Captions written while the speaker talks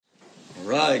All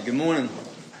right, good morning.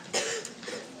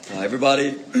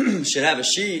 Everybody should have a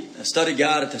sheet, a study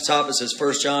guide at the top. It says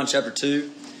 1 John chapter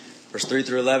 2, verse 3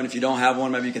 through 11. If you don't have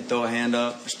one, maybe you can throw a hand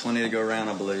up. There's plenty to go around,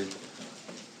 I believe.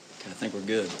 Okay, I think we're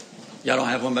good. Y'all don't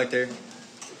have one back there?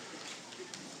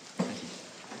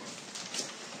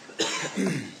 Thank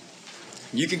you.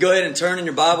 You can go ahead and turn in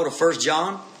your Bible to 1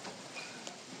 John.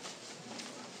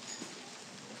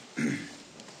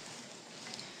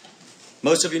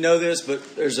 Most of you know this,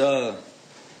 but there's a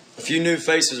few new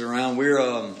faces around.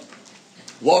 We're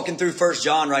walking through 1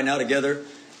 John right now together.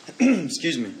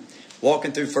 Excuse me.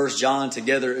 Walking through 1 John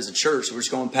together as a church. So we're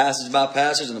just going passage by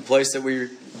passage, and the place that we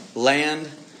land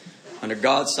under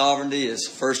God's sovereignty is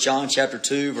 1 John chapter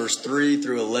 2, verse 3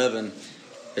 through 11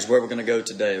 is where we're going to go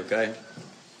today, okay?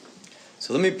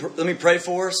 So let me pray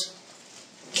for us,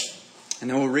 and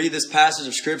then we'll read this passage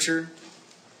of Scripture,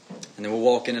 and then we'll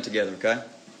walk in it together, okay?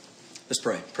 Let's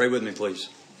pray. Pray with me, please.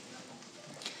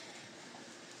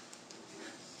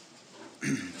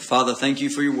 Father, thank you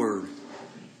for your word.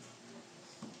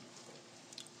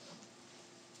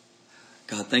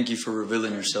 God, thank you for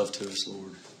revealing yourself to us,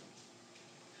 Lord.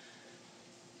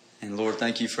 And Lord,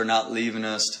 thank you for not leaving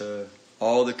us to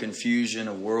all the confusion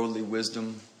of worldly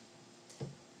wisdom,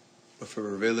 but for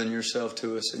revealing yourself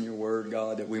to us in your word,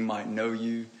 God, that we might know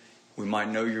you, we might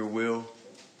know your will.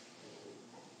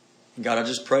 And God, I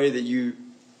just pray that you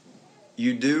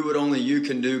do what only you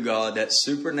can do, God, that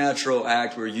supernatural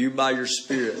act where you by your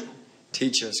Spirit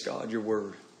teach us, God, your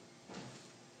word.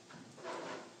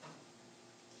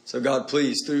 So God,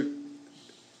 please,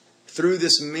 through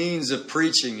this means of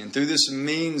preaching and through this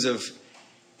means of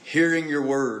hearing your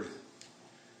word,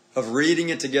 of reading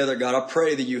it together, God, I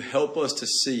pray that you help us to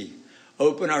see.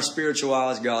 Open our spiritual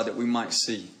eyes, God, that we might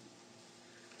see.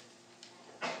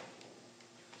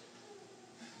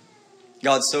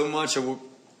 God, so much of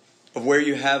where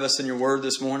you have us in your word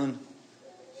this morning,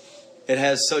 it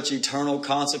has such eternal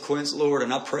consequence, Lord,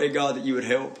 and I pray, God, that you would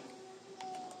help.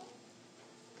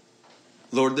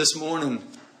 Lord, this morning,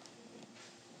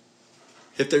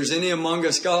 if there's any among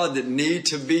us, God, that need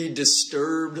to be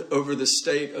disturbed over the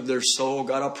state of their soul,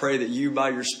 God, I pray that you, by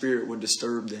your Spirit, would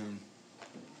disturb them.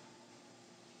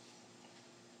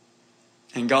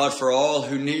 And God, for all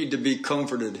who need to be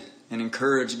comforted and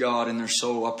encouraged, God, in their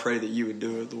soul, I pray that you would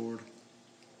do it, Lord.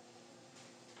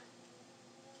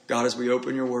 God, as we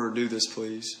open your word, do this,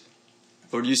 please.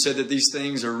 Lord, you said that these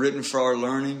things are written for our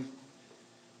learning,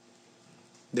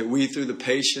 that we, through the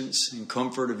patience and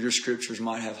comfort of your scriptures,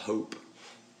 might have hope.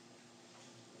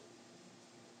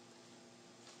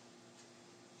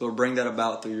 Lord, bring that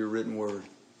about through your written word.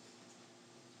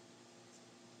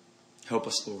 Help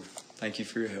us, Lord. Thank you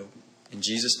for your help. In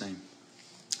Jesus' name,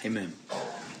 amen.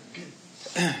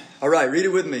 All right, read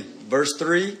it with me. Verse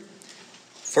 3.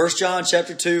 1 John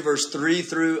chapter 2, verse 3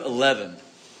 through 11.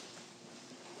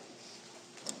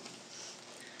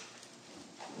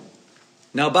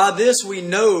 Now by this we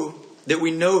know that we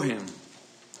know him,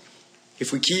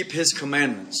 if we keep his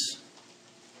commandments.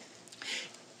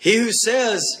 He who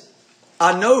says,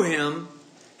 I know him,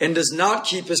 and does not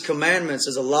keep his commandments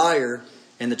is a liar,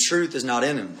 and the truth is not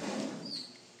in him.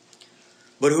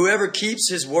 But whoever keeps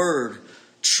his word,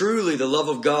 truly the love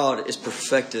of God is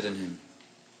perfected in him.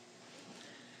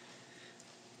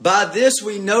 By this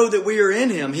we know that we are in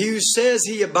him. He who says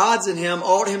he abides in him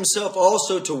ought himself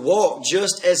also to walk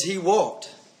just as he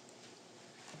walked.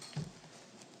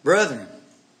 Brethren,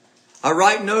 I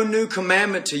write no new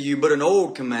commandment to you, but an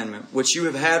old commandment, which you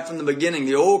have had from the beginning.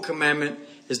 The old commandment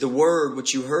is the word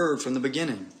which you heard from the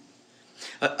beginning.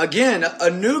 Again, a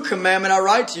new commandment I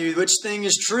write to you, which thing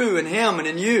is true in him and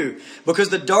in you, because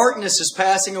the darkness is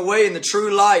passing away and the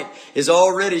true light is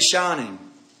already shining.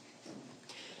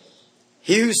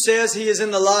 He who says he is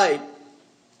in the light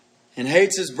and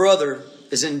hates his brother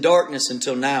is in darkness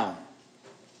until now.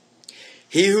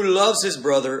 He who loves his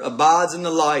brother abides in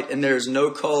the light, and there is no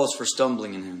cause for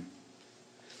stumbling in him.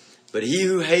 But he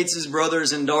who hates his brother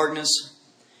is in darkness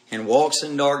and walks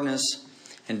in darkness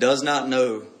and does not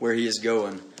know where he is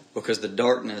going, because the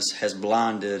darkness has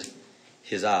blinded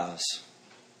his eyes.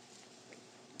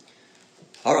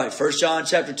 All right, 1 John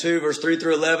chapter 2, verse 3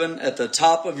 through 11. At the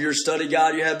top of your study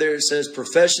guide you have there, it says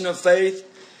profession of faith,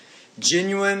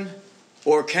 genuine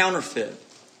or counterfeit.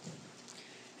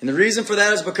 And the reason for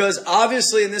that is because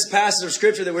obviously in this passage of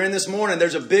Scripture that we're in this morning,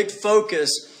 there's a big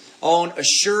focus on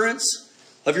assurance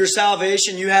of your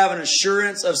salvation. You have an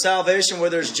assurance of salvation,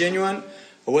 whether it's genuine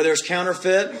or whether it's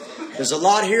counterfeit. There's a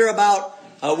lot here about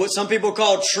what some people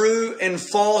call true and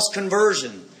false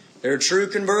conversion. There are true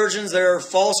conversions, there are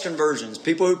false conversions.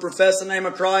 People who profess the name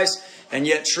of Christ and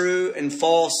yet true and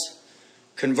false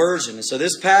conversion. And so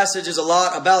this passage is a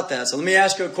lot about that. So let me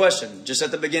ask you a question just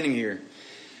at the beginning here.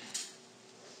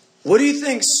 What do you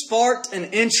think sparked an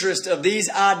interest of these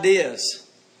ideas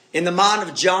in the mind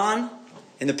of John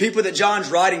and the people that John's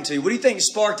writing to? What do you think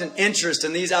sparked an interest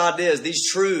in these ideas, these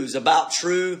truths about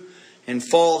true and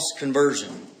false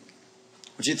conversion?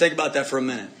 Would you think about that for a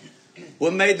minute?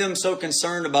 What made them so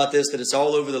concerned about this that it's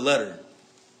all over the letter?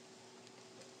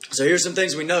 So here's some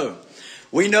things we know.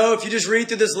 We know if you just read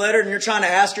through this letter and you're trying to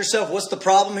ask yourself, what's the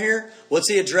problem here? What's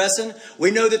he addressing? We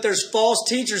know that there's false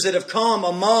teachers that have come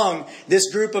among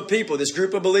this group of people, this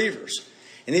group of believers.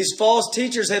 And these false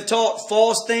teachers have taught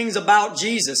false things about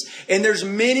Jesus. And there's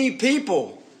many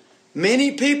people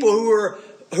who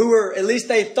are, at least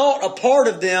they thought, a part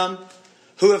of them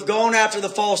who have gone after the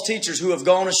false teachers, who have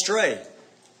gone astray.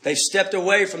 They've stepped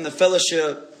away from the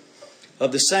fellowship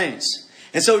of the saints.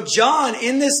 And so John,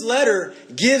 in this letter,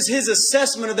 gives his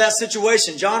assessment of that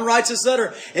situation. John writes this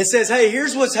letter and says, hey,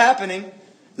 here's what's happening.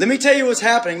 Let me tell you what's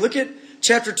happening. Look at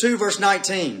chapter 2, verse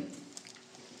 19.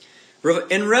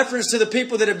 In reference to the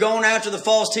people that have gone after the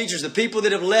false teachers, the people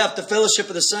that have left the fellowship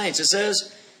of the saints, it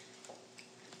says,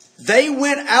 they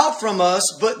went out from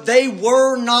us, but they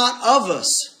were not of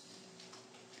us.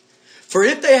 For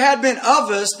if they had been of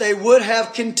us, they would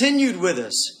have continued with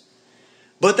us.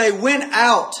 But they went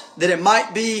out that it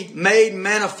might be made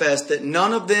manifest that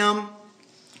none of them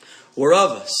were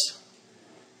of us.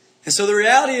 And so the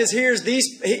reality is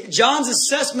John's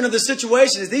assessment of the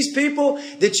situation is these people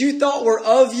that you thought were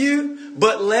of you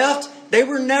but left, they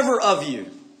were never of you.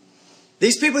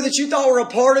 These people that you thought were a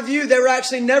part of you, they were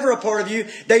actually never a part of you.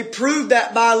 They proved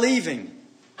that by leaving.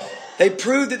 They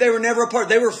proved that they were never a part.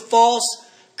 They were false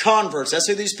converts. That's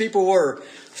who these people were.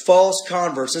 False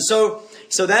converts. And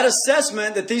so that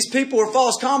assessment that these people were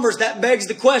false converts, that begs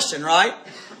the question, right?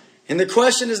 And the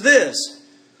question is this.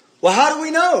 Well, how do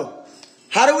we know?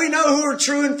 How do we know who are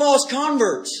true and false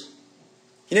converts?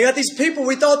 You got these people,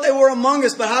 we thought they were among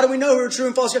us, but how do we know who are true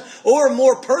and false converts? Or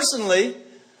more personally,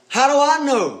 how do I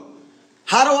know?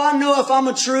 How do I know if I'm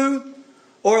a true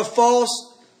or a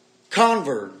false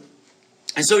convert?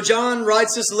 And so John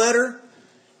writes this letter.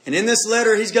 And in this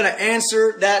letter, he's going to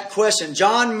answer that question.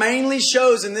 John mainly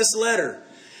shows in this letter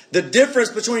the difference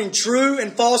between true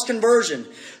and false conversion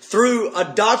through a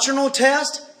doctrinal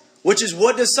test, which is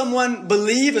what does someone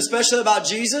believe, especially about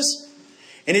Jesus?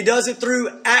 And he does it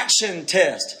through action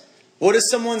test. What does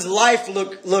someone's life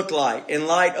look like in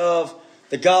light of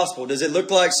the gospel? Does it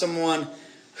look like someone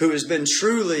who has been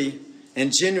truly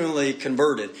and genuinely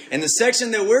converted? And the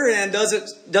section that we're in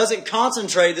doesn't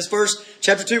concentrate, this verse,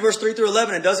 chapter 2, verse 3 through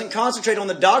 11, it doesn't concentrate on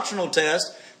the doctrinal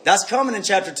test. That's coming in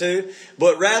chapter 2.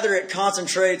 But rather it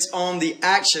concentrates on the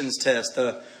actions test,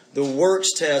 the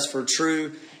works test for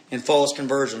true and false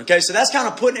conversion. Okay, so that's kind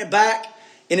of putting it back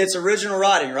in its original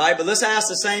writing, right? But let's ask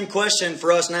the same question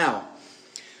for us now.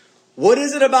 What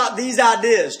is it about these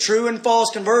ideas, true and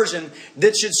false conversion,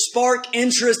 that should spark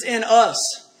interest in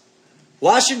us?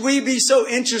 Why should we be so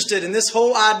interested in this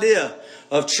whole idea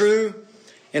of true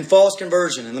and false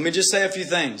conversion? And let me just say a few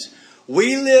things.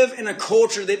 We live in a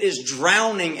culture that is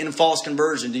drowning in false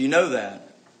conversion. Do you know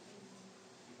that?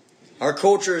 Our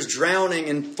culture is drowning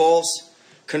in false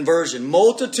conversion.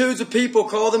 Multitudes of people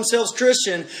call themselves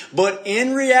Christian, but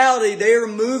in reality, they are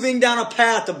moving down a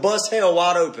path to bust hell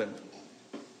wide open.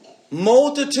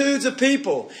 Multitudes of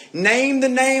people name the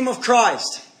name of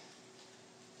Christ.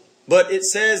 But it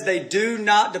says they do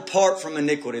not depart from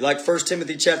iniquity. Like 1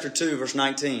 Timothy chapter 2, verse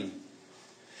 19.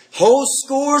 Whole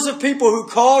scores of people who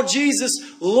call Jesus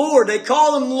Lord. They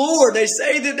call Him Lord. They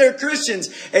say that they're Christians.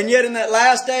 And yet in that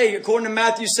last day, according to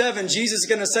Matthew 7, Jesus is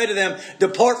going to say to them,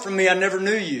 depart from me, I never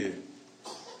knew you.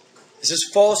 This is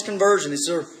false conversion. These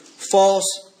are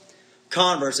false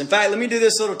converts. In fact, let me do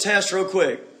this little test real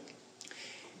quick.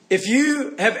 If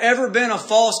you have ever been a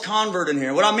false convert in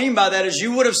here, what I mean by that is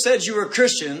you would have said you were a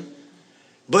Christian,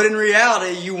 but in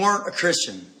reality you weren't a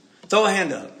Christian. Throw a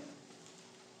hand up.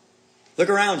 Look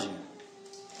around you.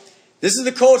 This is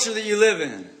the culture that you live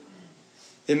in.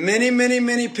 And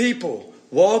many people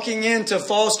walking into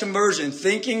false conversion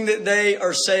thinking that they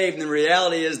are saved, and the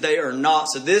reality is they are not.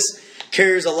 So this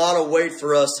carries a lot of weight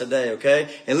for us today, okay?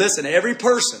 And listen, every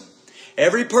person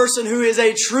who is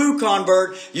a true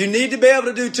convert, you need to be able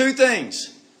to do two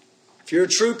things. If you're a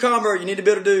true convert, you need to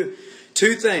be able to do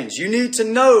two things. You need to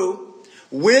know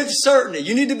with certainty.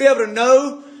 You need to be able to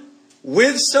know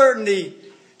with certainty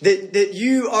that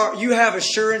you have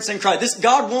assurance in Christ.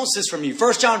 God wants this from you.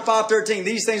 1 John 5:13,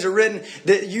 these things are written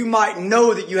that you might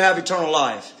know that you have eternal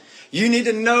life. You need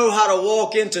to know how to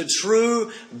walk into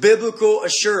true biblical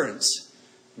assurance.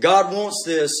 God wants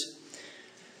this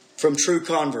from true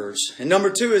converts. And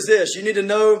number 2 is this. You need to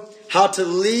know how to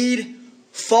lead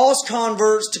false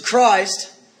converts to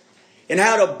Christ and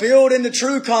how to build in the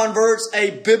true converts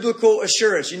a biblical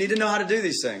assurance. You need to know how to do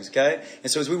these things, okay?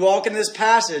 And so as we walk in this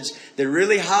passage that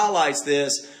really highlights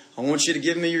this, I want you to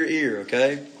give me your ear,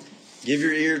 okay? Give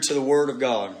your ear to the Word of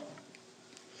God.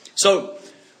 So,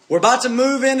 we're about to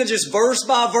move into just verse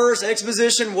by verse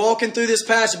exposition, walking through this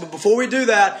passage. But before we do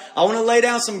that, I want to lay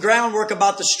down some groundwork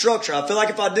about the structure. I feel like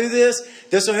if I do this,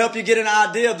 this will help you get an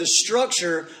idea of the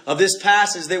structure of this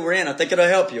passage that we're in. I think it'll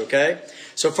help you, okay?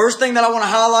 So first thing that I want to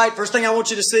highlight, first thing I want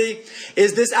you to see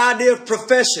is this idea of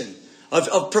profession,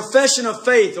 of profession of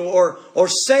faith or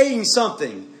saying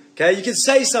something. Okay, you can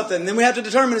say something, and then we have to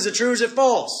determine is it true or is it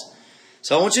false.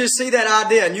 So I want you to see that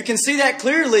idea. And you can see that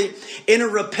clearly in a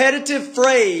repetitive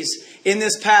phrase in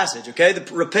this passage. Okay, the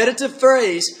repetitive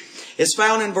phrase is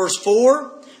found in verse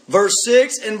 4, verse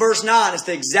 6, and verse 9. It's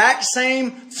the exact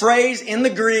same phrase in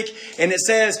the Greek. And it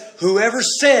says, whoever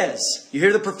says. You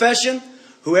hear the profession?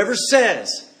 Whoever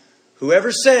says.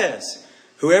 Whoever says.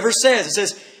 Whoever says. It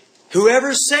says,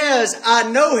 whoever says, I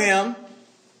know him,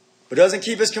 but doesn't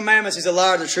keep his commandments, he's a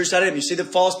liar, the truth's not in him. You see the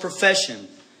false profession.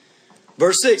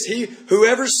 Verse 6,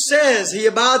 whoever says he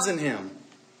abides in him,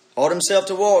 ought himself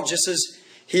to walk just as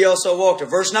he also walked. Or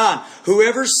verse 9,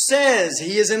 whoever says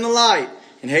he is in the light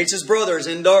and hates his brother is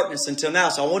in darkness until now.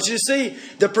 So I want you to see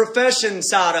the profession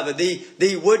side of it,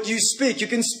 the what you speak. You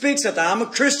can speak something. I'm a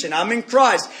Christian. I'm in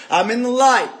Christ. I'm in the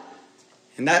light.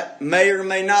 And that may or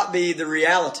may not be the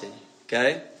reality.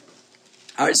 Okay?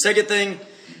 All right, second thing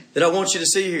that I want you to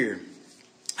see here.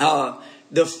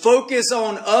 The focus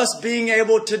on us being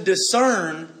able to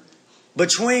discern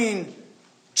between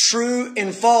true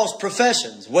and false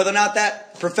professions, whether or not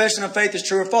that profession of faith is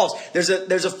true or false. There's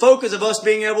a focus of us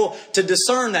being able to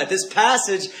discern that. This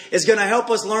passage is going to help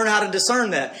us learn how to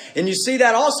discern that. And you see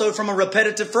that also from a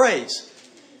repetitive phrase.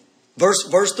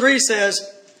 Verse 3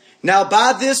 says, now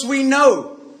by this we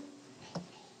know.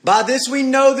 By this we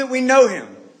know that we know him.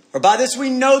 Or by this we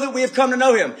know that we have come to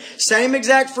know him. Same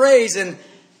exact phrase in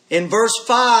verse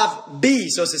 5b.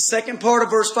 So it's the second part of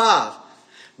verse 5.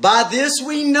 By this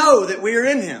we know that we are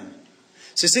in him.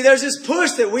 So see, there's this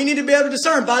push that we need to be able to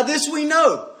discern. By this we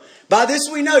know. By this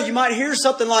we know. You might hear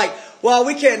something like, well,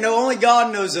 we can't know. Only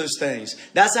God knows those things.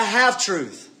 That's a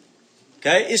half-truth.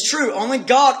 Okay? It's true. Only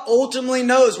God ultimately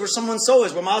knows where someone's soul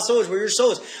is, where my soul is, where your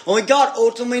soul is. Only God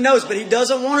ultimately knows. But he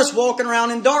doesn't want us walking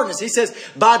around in darkness. He says,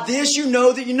 by this you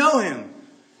know that you know him.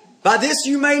 By this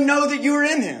you may know that you are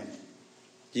in him.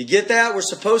 You get that? We're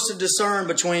supposed to discern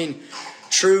between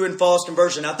true and false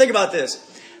conversion. Now think about this.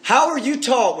 How were you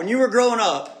taught when you were growing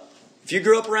up? If you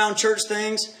grew up around church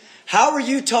things, how were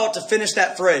you taught to finish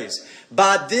that phrase?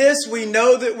 By this we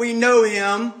know that we know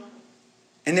him.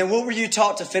 And then what were you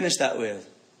taught to finish that with?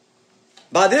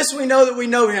 By this we know that we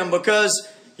know him because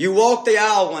you walked the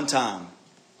aisle one time.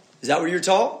 Is that what you're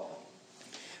taught?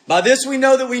 By this we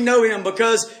know that we know him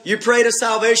because you prayed a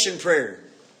salvation prayer.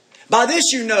 By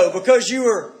this you know because you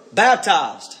were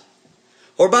baptized.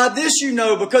 Or by this you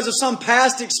know because of some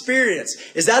past experience.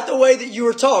 Is that the way that you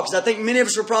were taught? Because I think many of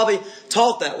us were probably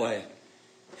taught that way.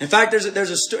 In fact,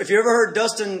 if you ever heard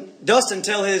Dustin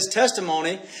tell his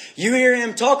testimony, you hear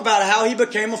him talk about how he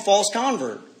became a false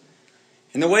convert.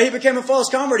 And the way he became a false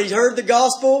convert, he heard the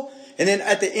gospel. And then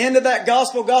at the end of that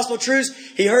gospel truths,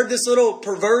 he heard this little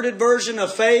perverted version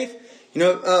of faith.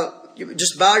 You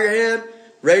just bow your head.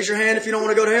 Raise your hand if you don't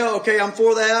want to go to hell. Okay, I'm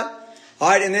for that. All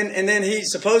right, and then he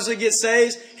supposedly gets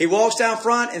saved. He walks down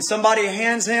front and somebody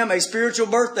hands him a spiritual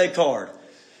birthday card.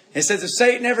 And says, if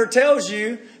Satan ever tells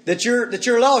you that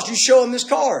you're lost, you show him this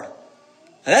card.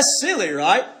 Now, that's silly,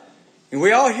 right? And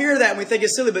we all hear that and we think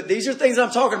it's silly, but these are things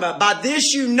I'm talking about. By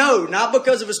this you know, not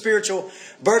because of a spiritual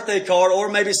birthday card or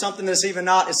maybe something that's even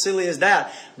not as silly as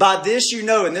that. By this you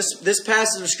know, and this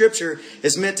passage of Scripture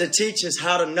is meant to teach us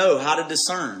how to know, how to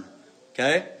discern.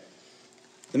 Okay?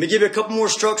 Let me give you a couple more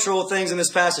structural things in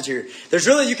this passage here.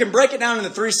 You can break it down into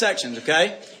 3 sections,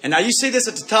 okay? And now you see this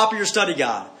at the top of your study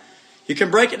guide. You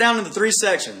can break it down into 3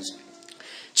 sections.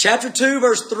 Chapter 2,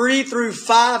 verse 3 through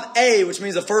 5a, which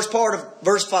means the first part of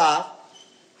verse 5.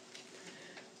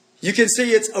 You can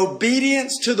see it's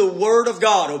obedience to the Word of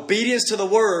God. Obedience to the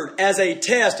Word as a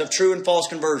test of true and false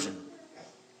conversion.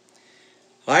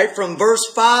 All right, from verse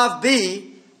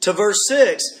 5b to verse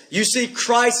 6, you see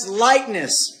Christ's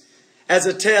likeness as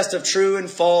a test of true and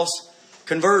false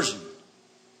conversion.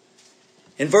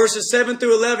 In verses 7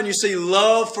 through 11, you see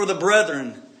love for the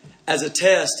brethren as a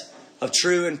test of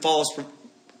true and false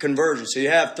conversion. So you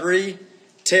have 3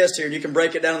 tests here, and you can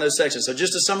break it down in those sections. So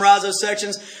just to summarize those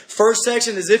sections, first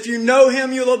section is if you know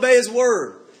him, you'll obey his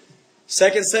word.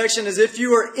 Second section is if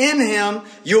you are in Him,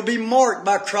 you'll be marked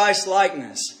by Christ's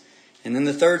likeness. And then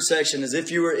the third section is if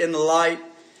you are in the light,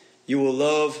 you will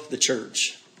love the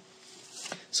church.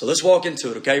 So let's walk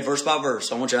into it, okay? Verse by verse.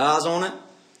 I want your eyes on it.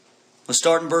 Let's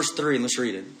start in verse 3 and let's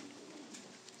read it.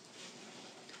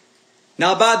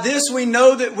 Now by this we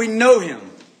know that we know Him,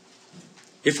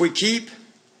 if we keep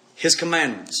His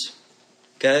commandments.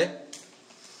 Okay?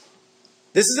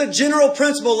 This is a general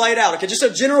principle laid out. Okay, just a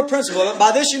general principle.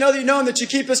 By this you know that you know Him, that you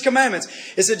keep His commandments.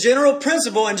 It's a general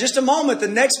principle. In just a moment, the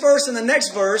next verse and the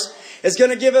next verse is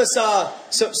going to give us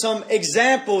some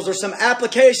examples or some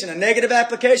application, a negative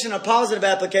application, a positive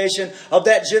application of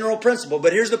that general principle.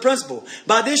 But here's the principle.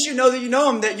 By this you know that you know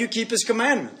Him, that you keep His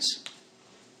commandments.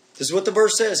 This is what the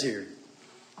verse says here.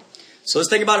 So let's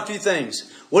think about a few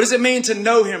things. What does it mean to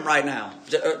know Him right now?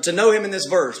 To know Him in this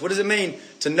verse. What does it mean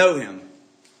to know Him?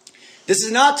 This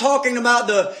is not talking about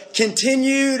the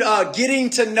continued getting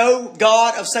to know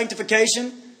God of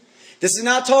sanctification. This is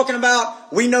not talking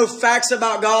about we know facts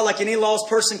about God like any lost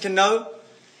person can know.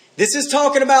 This is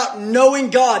talking about knowing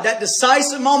God. That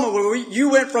decisive moment where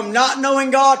you went from not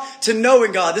knowing God to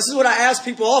knowing God. This is what I ask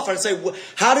people often. I say,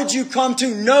 how did you come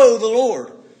to know the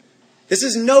Lord? This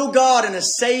is know God in a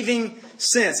saving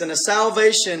sense, in a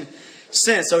salvation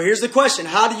sense. So here's the question.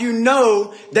 How do you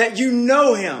know that you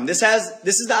know Him? This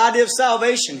is the idea of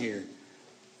salvation here.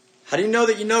 How do you know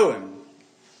that you know Him?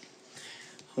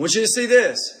 I want you to see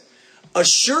this.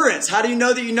 Assurance. How do you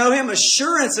know that you know Him?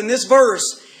 Assurance in this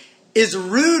verse is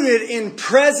rooted in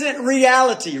present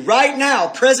reality. Right now,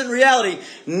 present reality,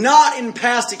 not in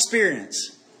past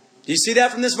experience. Do you see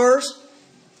that from this verse?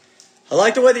 I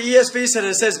like the way the ESV said it.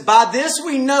 It says, by this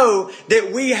we know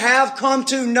that we have come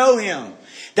to know Him.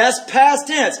 That's past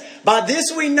tense. By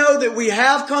this we know that we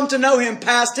have come to know Him,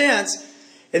 past tense.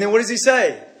 And then what does He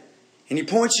say? And He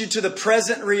points you to the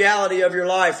present reality of your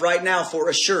life right now for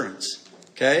assurance.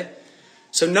 Okay?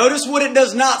 So notice what it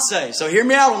does not say. So hear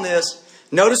me out on this.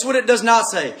 Notice what it does not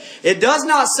say. It does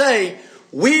not say,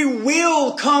 we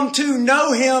will come to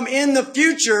know Him in the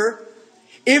future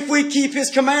if we keep His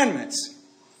commandments.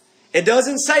 It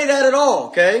doesn't say that at all,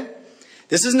 okay?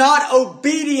 This is not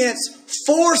obedience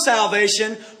for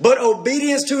salvation, but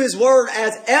obedience to His Word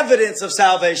as evidence of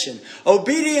salvation.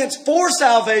 Obedience for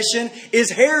salvation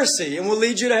is heresy and will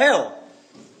lead you to hell.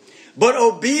 But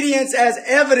obedience as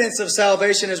evidence of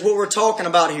salvation is what we're talking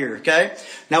about here, okay?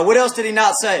 Now, what else did He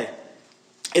not say?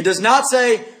 It does not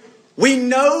say, we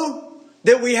know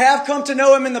that we have come to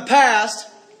know Him in the past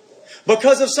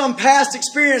because of some past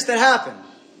experience that happened.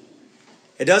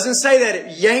 It doesn't say that.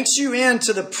 It yanks you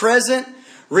into the present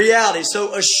reality.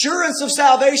 So assurance of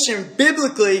salvation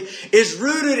biblically is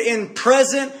rooted in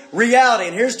present reality.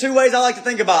 And here's two ways I like to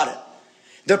think about it.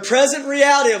 The present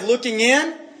reality of looking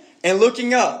in and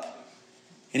looking up.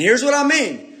 And here's what I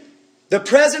mean. The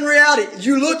present reality,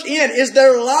 you look in, is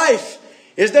there life?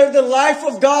 Is there the life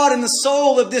of God in the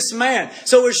soul of this man?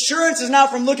 So assurance is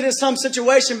not from looking at some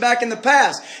situation back in the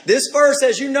past. This verse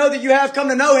says you know that you have come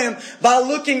to know Him by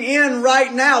looking in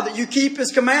right now, that you keep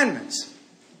His commandments.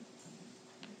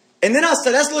 And then I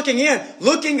said, that's looking in.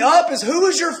 Looking up is who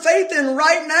is your faith in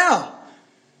right now?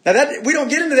 Now we don't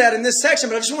get into that in this section,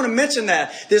 but I just want to mention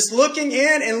that. This looking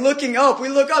in and looking up. We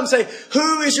look up and say,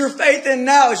 who is your faith in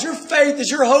now? Is your faith,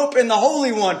 is your hope in the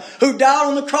Holy One who died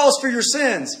on the cross for your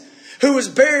sins? Who was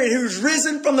buried, who's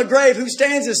risen from the grave, who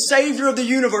stands as Savior of the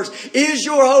universe. Is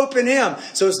your hope in Him?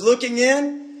 So it's looking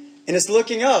in and it's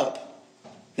looking up.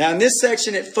 Now in this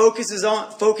section it focuses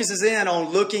in on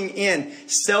looking in,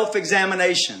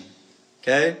 self-examination.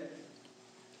 Okay?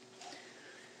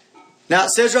 Now it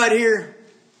says right here,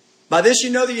 by this you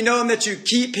know that you know Him, that you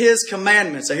keep His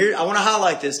commandments. So here I want to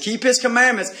highlight this. Keep His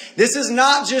commandments. This is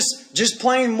not just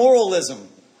plain moralism.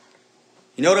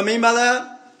 You know what I mean by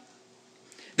that?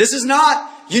 This is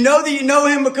not, you know that you know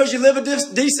Him because you live a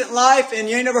decent life and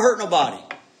you ain't never hurt nobody.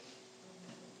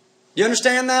 You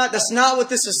understand that? That's not what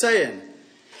this is saying.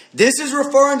 This is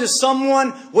referring to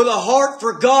someone with a heart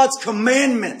for God's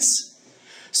commandments.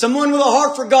 Someone with a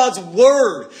heart for God's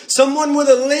Word. Someone with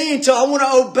a lean to, I want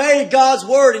to obey God's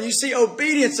Word. And you see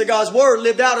obedience to God's Word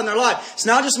lived out in their life. It's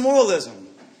not just moralism.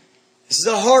 This is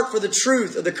a heart for the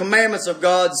truth of the commandments of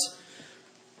God's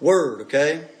Word,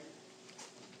 okay?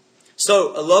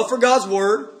 So, a love for God's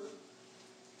Word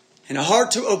and a heart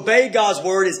to obey God's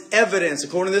Word is evidence,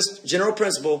 according to this general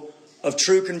principle, of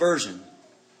true conversion.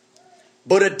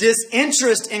 But a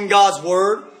disinterest in God's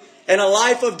Word and a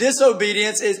life of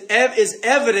disobedience is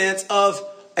evidence of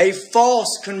a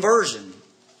false conversion.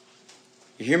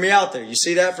 You hear me out there? You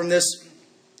see that from this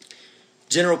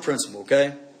general principle,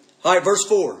 okay? All right, verse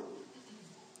 4.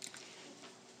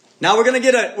 Now we're going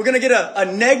to get a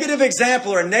negative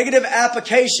example or a negative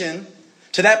application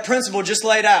to that principle just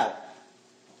laid out.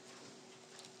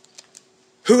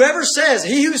 Whoever says,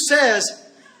 he who says,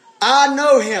 I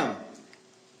know him,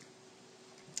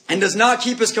 and does not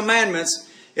keep his commandments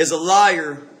is a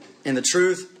liar, and the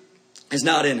truth is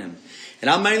not in him. And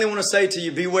I mainly want to say to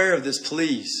you, beware of this,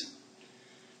 please.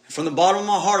 From the bottom of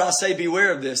my heart, I say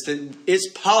beware of this, that it's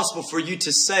possible for you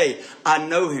to say, I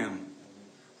know him.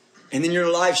 And then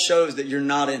your life shows that you're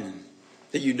not in him,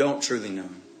 that you don't truly know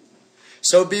him.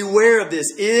 So beware of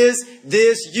this. Is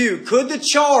this you? Could the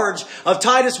charge of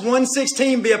Titus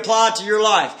 1:16 be applied to your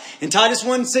life? In Titus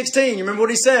 1:16, you remember what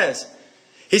he says?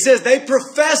 He says, they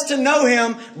profess to know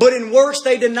him, but in works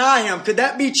they deny him. Could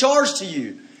that be charged to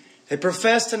you? They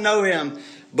profess to know him,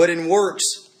 but in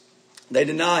works they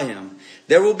deny him.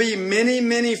 There will be many,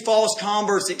 many false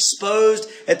converts exposed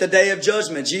at the day of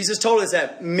judgment. Jesus told us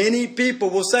that many people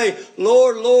will say,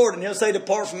 Lord, Lord, and he'll say,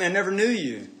 depart from me, I never knew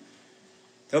you.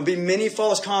 There will be many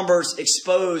false converts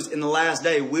exposed in the last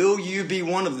day. Will you be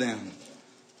one of them?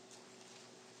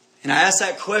 And I ask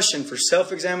that question for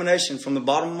self-examination from the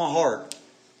bottom of my heart.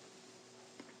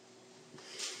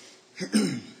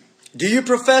 Do you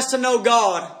profess to know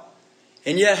God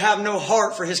and yet have no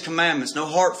heart for his commandments, no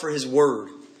heart for his word?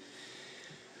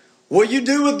 What you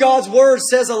do with God's word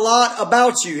says a lot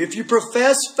about you. If you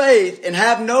profess faith and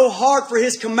have no heart for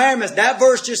his commandments, that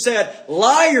verse just said,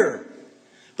 liar.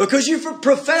 Because you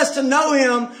profess to know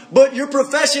him, but your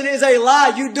profession is a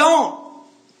lie. You don't.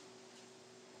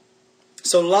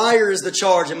 So liar is the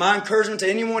charge. And my encouragement to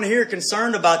anyone here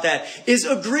concerned about that is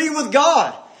agree with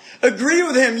God. Agree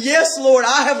with him. Yes, Lord,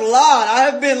 I have lied. I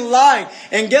have been lying.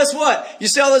 And guess what? You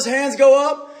see all those hands go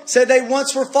up? Said they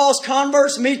once were false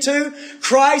converts. Me too.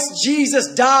 Christ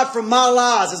Jesus died for my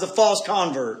lies as a false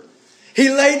convert. He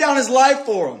laid down his life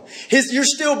for them. You're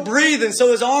still breathing,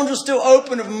 so his arms are still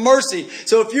open of mercy.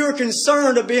 So if you're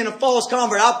concerned of being a false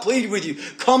convert, I plead with you,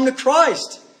 come to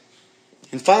Christ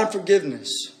and find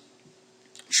forgiveness.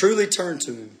 Truly turn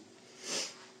to him.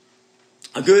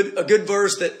 A good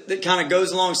verse that kind of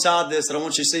goes alongside this that I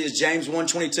want you to see is James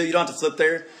 1:22. You don't have to flip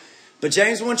there. But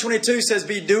James 1:22 says,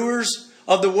 be doers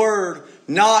of the word,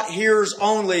 not hearers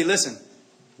only. Listen,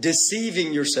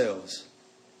 deceiving yourselves.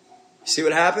 See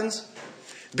what happens?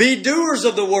 Be doers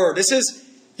of the word. This is,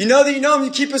 you know that you know him,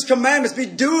 you keep his commandments. Be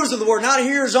doers of the word, not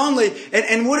hearers only.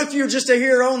 And what if you're just a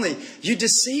hearer only? You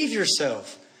deceive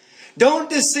yourself. Don't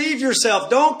deceive yourself.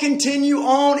 Don't continue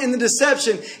on in the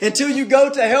deception until you go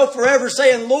to hell forever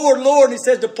saying, Lord, Lord. And he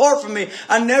says, depart from me.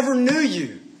 I never knew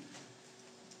you.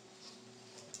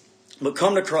 But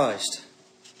come to Christ.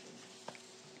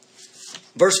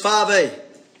 Verse 5a.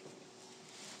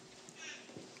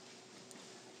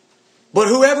 But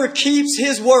whoever keeps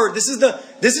his word. This is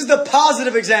the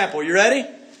positive example. You ready?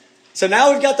 So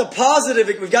now we've got the positive.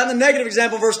 We've gotten the negative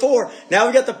example, verse 4. Now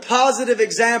we've got the positive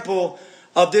example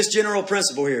of this general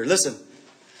principle here. Listen.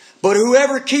 But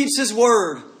whoever keeps his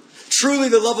word, truly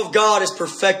the love of God is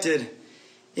perfected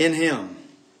in him.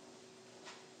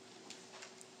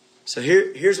 So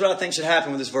here's what I think should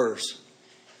happen with this verse.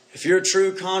 If you're a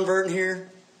true convert in here,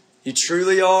 you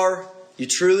truly are, you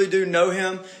truly do know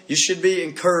him, you should be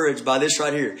encouraged by this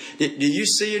right here. Do you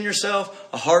see in yourself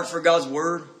a heart for God's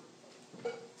word?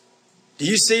 Do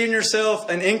you see in yourself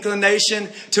an inclination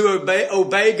to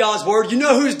obey God's word? You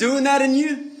know who's doing that in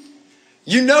you?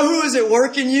 You know who is at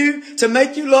work in you to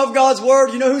make you love God's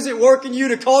word? You know who's at work in you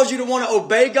to cause you to want to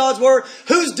obey God's word?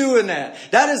 Who's doing that?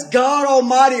 That is God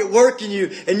Almighty at work in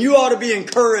you, and you ought to be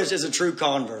encouraged as a true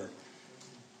convert.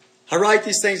 I write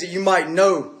these things that you might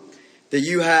know that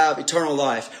you have eternal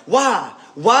life. Why?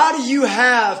 Why do you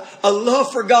have a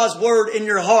love for God's word in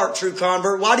your heart, true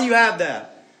convert? Why do you have that?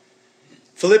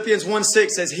 Philippians 1:6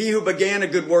 says, he who began a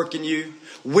good work in you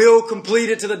will complete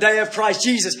it to the day of Christ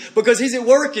Jesus, because he's at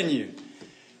work in you.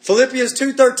 Philippians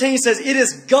 2:13 says, it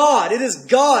is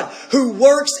God who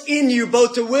works in you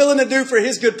both to will and to do for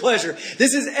his good pleasure.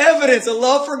 This is evidence, a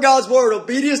love for God's word,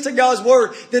 obedience to God's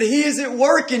word, that he is at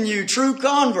work in you, true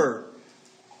convert.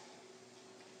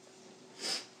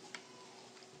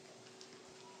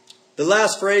 The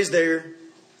last phrase there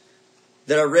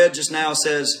that I read just now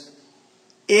says,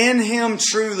 in him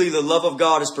truly the love of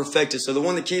God is perfected. So the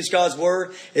one that keeps God's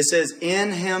word, it says,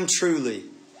 in him truly.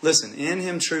 Listen, in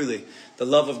him truly the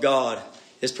love of God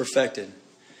is perfected.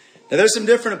 Now there's some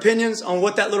different opinions on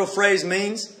what that little phrase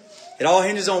means. It all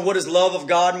hinges on what does love of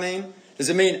God mean. Does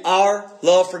it mean our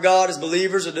love for God as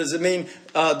believers, or does it mean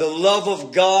the love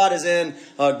of God as in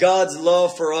God's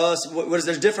love for us?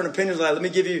 There's different opinions on that. Let me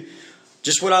give you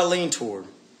just what I lean toward.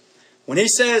 When he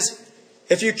says,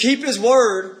 if you keep his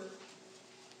word,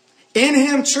 In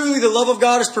Him truly the love of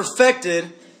God is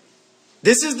perfected.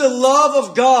 This is the love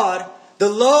of God, the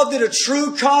love that a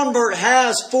true convert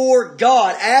has for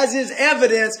God, as is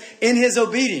evidence in his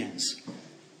obedience.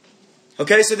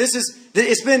 Okay, so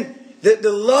the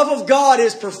love of God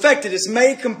is perfected. It's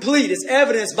made complete. It's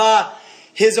evidenced by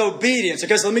his obedience.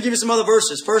 Okay, so let me give you some other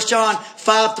verses. 1 John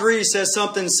 5:3 says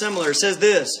something similar. It says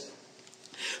this: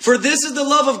 "For this is the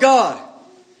love of God,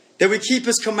 that we keep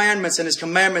His commandments, and His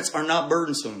commandments are not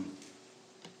burdensome."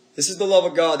 This is the love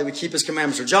of God, that we keep His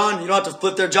commandments. Or John, you don't have to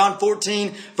flip there. John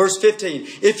 14, verse 15.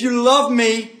 If you love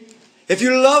me,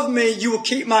 you will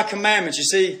keep my commandments. You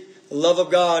see, the love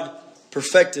of God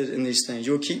perfected in these things.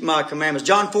 You will keep my commandments.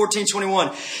 John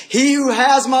 14:21. He who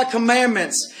has my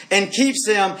commandments and keeps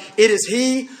them, it is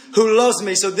he who loves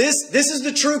me. So this is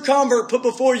the true convert put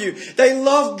before you. They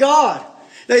love God.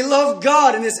 They love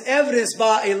God, and it's evidenced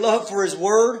by a love for His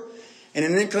Word and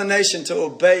an inclination to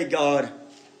obey God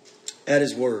at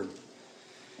His Word.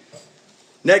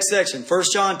 Next section, 1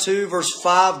 John 2, verse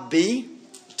 5b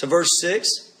to verse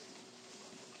 6.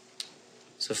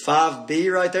 So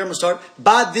 5b right there, I'm going to start.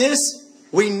 By this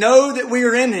we know that we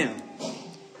are in Him.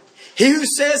 He who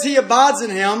says he abides in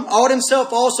Him ought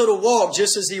himself also to walk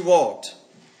just as He walked.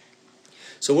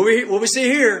 So what we see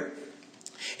here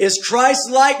is Christ's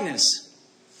likeness.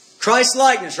 Christ's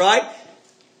likeness, right?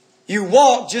 You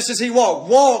walk just as He walked.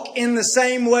 Walk in the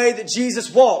same way that Jesus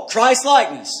walked. Christ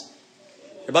likeness.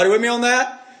 Everybody with me on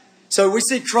that? So we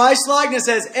see Christ likeness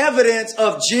as evidence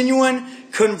of genuine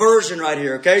conversion right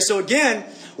here. Okay, so again,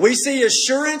 we see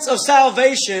assurance of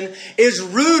salvation is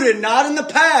rooted not in the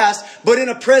past, but in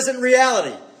a present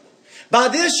reality. By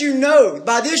this you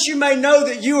may know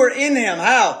that you are in Him.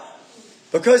 How?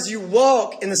 Because you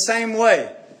walk in the same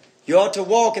way. You ought to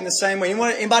walk in the same way.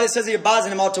 Anybody that says he abides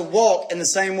in Him ought to walk in the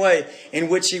same way in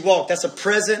which He walked. That's a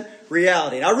present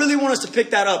reality. And I really want us to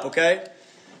pick that up, okay?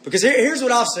 Because here's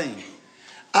what I've seen.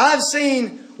 I've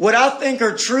seen what I think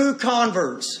are true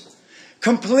converts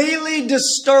completely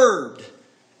disturbed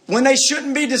when they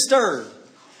shouldn't be disturbed.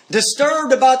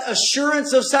 Disturbed about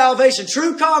assurance of salvation.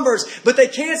 True converts, but they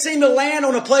can't seem to land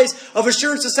on a place of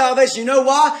assurance of salvation. You know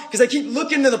why? Because they keep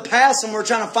looking to the past and we're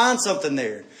trying to find something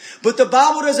there. But the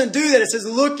Bible doesn't do that. It says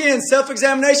look in,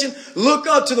 self-examination, look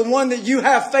up to the one that you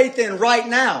have faith in right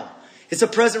now. It's a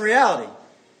present reality.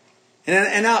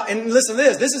 And listen to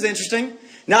this. This is interesting.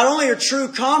 Not only are true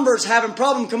converts having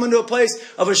problem coming to a place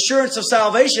of assurance of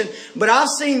salvation, but I've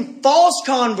seen false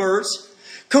converts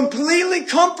completely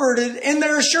comforted in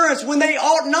their assurance when they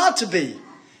ought not to be.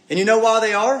 And you know why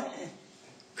they are?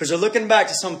 Because they're looking back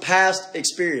to some past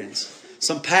experience,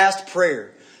 some past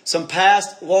prayer, some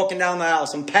past walking down the aisle,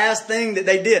 some past thing that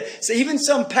they did. So even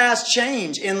some past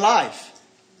change in life.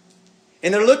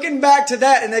 And they're looking back to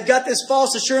that and they've got this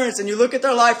false assurance, and you look at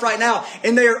their life right now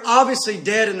and they are obviously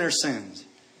dead in their sins.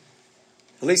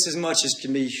 At least as much as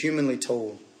can be humanly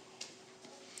told.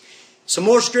 Some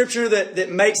more scripture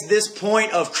that makes this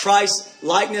point of Christ's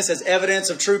likeness as evidence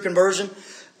of true conversion.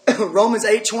 Romans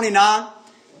 8:29.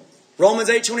 Romans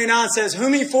 8:29 says,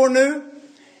 whom He foreknew,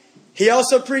 He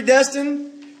also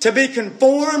predestined to be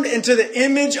conformed into the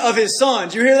image of His Son.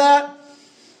 Do you hear that?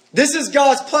 This is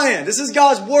God's plan. This is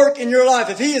God's work in your life.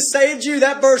 If He has saved you,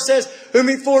 that verse says, whom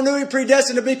He foreknew, He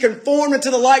predestined to be conformed into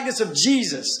the likeness of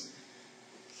Jesus.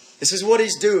 This is what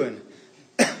He's doing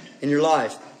in your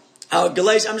life.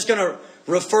 Galatians, I'm just going to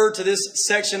refer to this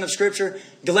section of Scripture.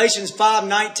 Galatians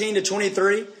 5:19 to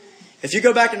 23. If you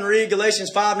go back and read Galatians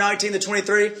 5:19 to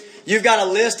 23, you've got a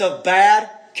list of bad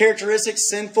characteristics,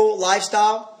 sinful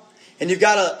lifestyle. And you've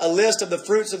got a list of the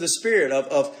fruits of the Spirit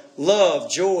of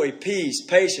love, joy, peace,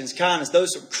 patience, kindness.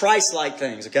 Those are Christ-like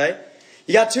things, okay?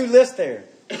 You got two lists there.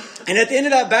 And at the end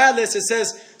of that bad list, it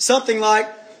says something like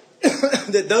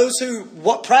that those who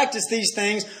practice these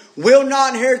things will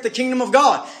not inherit the kingdom of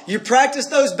God. You practice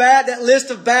that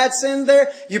list of bad sins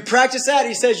there, you practice that.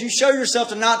 He says you show yourself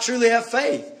to not truly have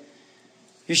faith.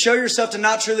 You show yourself to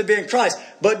not truly be in Christ.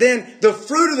 But then the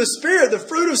fruit of the Spirit, the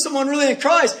fruit of someone really in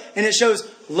Christ, and it shows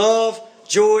love,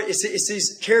 joy. It's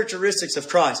these characteristics of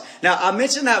Christ. Now, I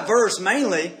mentioned that verse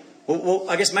mainly,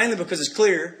 I guess mainly because it's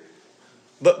clear.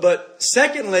 But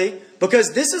secondly,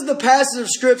 because this is the passage of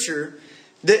Scripture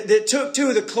that took two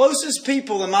of the closest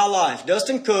people in my life,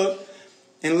 Dustin Cook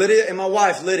and Lydia, and my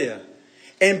wife Lydia.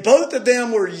 And both of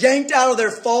them were yanked out of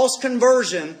their false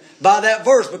conversion by that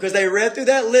verse because they read through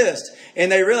that list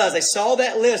and they realized, they saw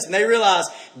that list and they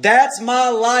realized, that's my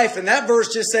life. And that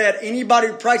verse just said, anybody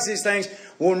who practices these things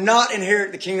will not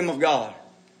inherit the kingdom of God.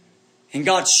 And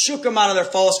God shook them out of their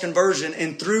false conversion,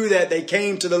 and through that they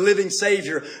came to the living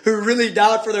Savior who really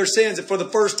died for their sins, and for the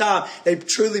first time they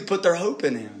truly put their hope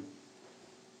in Him.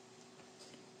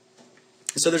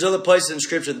 And so there's other places in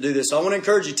Scripture that do this. So I want to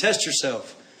encourage you, test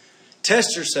yourself.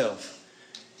 Test yourself.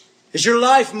 Is your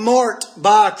life marked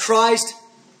by Christ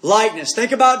likeness?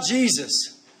 Think about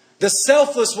Jesus, the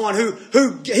selfless one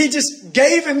who He just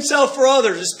gave Himself for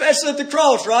others, especially at the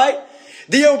cross, right?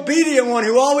 The obedient one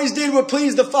who always did what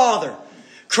pleased the Father.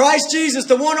 Christ Jesus,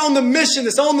 the one on the mission,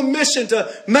 that's on the mission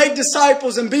to make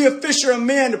disciples and be a fisher of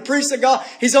men, to preach the gospel.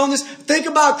 He's on this. Think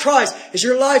about Christ. Is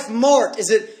your life marked? Is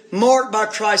it marked by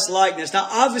Christ's likeness? Now,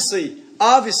 obviously,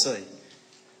 I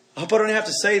hope I don't have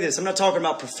to say this. I'm not talking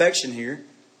about perfection here.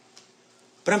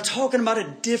 But I'm talking about a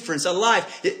difference, a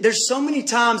life. There's so many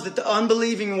times that the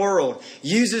unbelieving world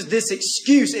uses this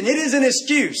excuse, and it is an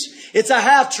excuse. It's a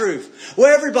half-truth.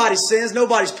 Well, everybody sins.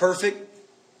 Nobody's perfect.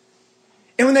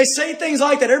 And when they say things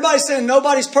like that, everybody's saying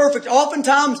nobody's perfect.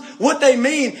 Oftentimes, what they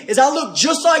mean is I look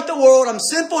just like the world. I'm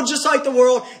sinful just like the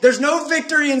world. There's no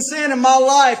victory in sin in my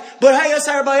life. But hey, that's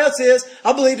how everybody else is.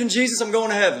 I believed in Jesus. I'm going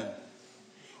to heaven.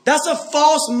 That's a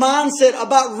false mindset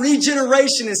about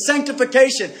regeneration and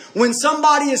sanctification. When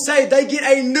somebody is saved, they get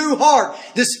a new heart.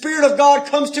 The Spirit of God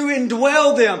comes to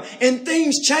indwell them and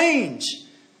things change.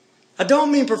 I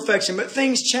don't mean perfection, but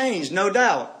things change, no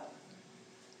doubt.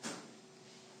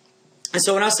 And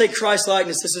so when I say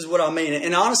Christ-likeness, this is what I mean.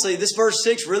 And honestly, this verse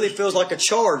 6 really feels like a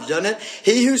charge, doesn't it?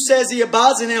 He who says he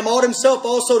abides in Him ought himself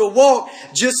also to walk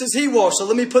just as He walked. So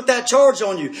let me put that charge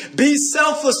on you. Be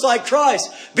selfless like Christ.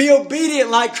 Be obedient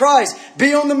like Christ.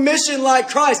 Be on the mission like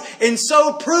Christ. And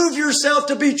so prove yourself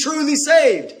to be truly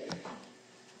saved.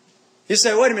 You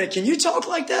say, wait a minute, can you talk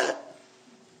like that?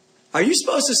 Are you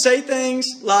supposed to say things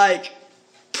like,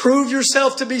 prove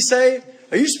yourself to be saved?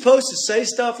 Are you supposed to say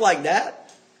stuff like that?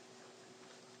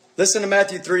 Listen to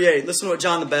Matthew 3:8. Listen to what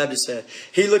John the Baptist said.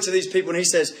 He looks at these people and he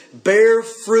says, bear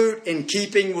fruit in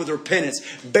keeping with repentance.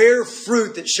 Bear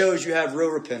fruit that shows you have real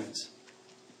repentance.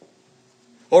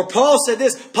 Or Paul said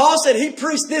this. Paul said he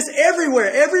preached this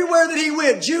everywhere. Everywhere that he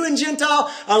went. Jew and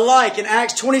Gentile alike. In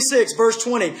Acts 26 verse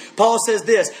 20. Paul says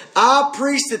this. I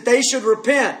preach that they should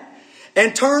repent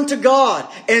and turn to God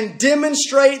and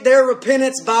demonstrate their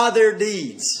repentance by their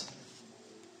deeds.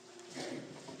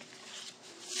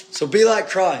 So be like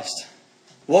Christ.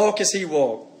 Walk as He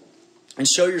walked. And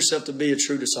show yourself to be a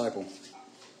true disciple.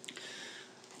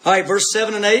 All right, verse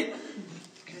 7 and 8.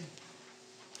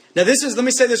 Now this is, let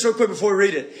me say this real quick before we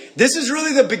read it. This is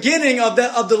really the beginning of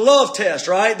the love test,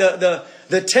 right?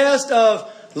 The test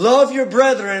of love your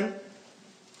brethren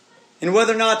and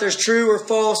whether or not there's true or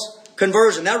false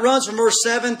conversion. That runs from verse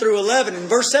 7 through 11. And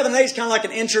verse 7 and 8 is kind of like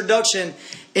an introduction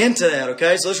into that,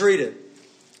 okay? So let's read it.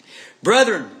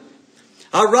 Brethren,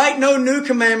 I write no new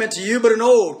commandment to you, but an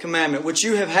old commandment, which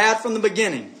you have had from the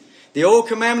beginning. The old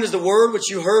commandment is the word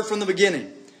which you heard from the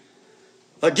beginning.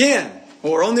 Again,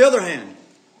 or on the other hand,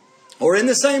 or in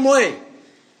the same way,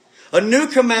 a new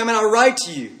commandment I write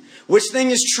to you, which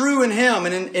thing is true in Him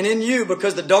and in you,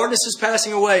 because the darkness is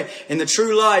passing away and the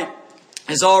true light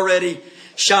is already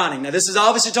shining. Now this is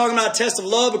obviously talking about a test of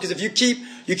love, because if you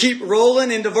keep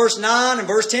rolling into verse 9 and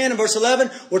verse 10 and verse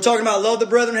 11, we're talking about love the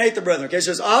brethren, hate the brethren. Okay,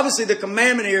 so it's obviously the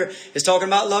commandment here is talking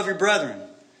about love your brethren.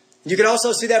 You can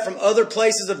also see that from other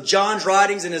places of John's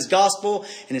writings in his gospel.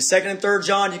 In his 2nd and 3rd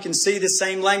John, you can see the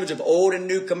same language of old and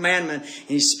new commandment. And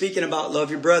he's speaking about love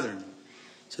your brethren.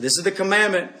 So this is the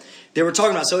commandment that we're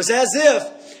talking about. So it's as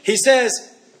if he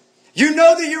says, you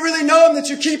know that you really know Him, that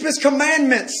you keep His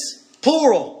commandments.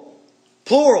 Plural.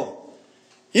 Plural.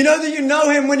 You know that you know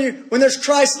Him when there's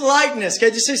Christ likeness.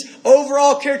 Okay, just His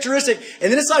overall characteristic.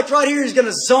 And then it's like right here, He's going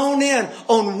to zone in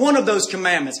on one of those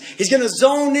commandments. He's going to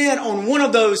zone in on one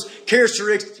of those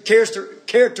characteristics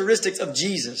of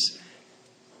Jesus.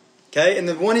 Okay, and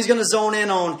the one He's going to zone in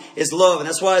on is love. And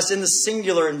that's why it's in the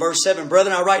singular in verse 7.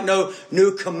 Brethren, I write no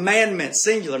new commandment.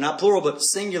 Singular, not plural, but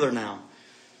singular now.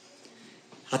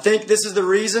 I think this is the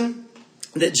reason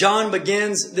that John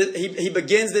begins, he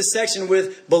begins this section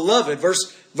with beloved,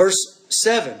 verse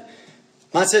 7.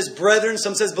 Mine says brethren,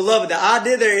 some says beloved. The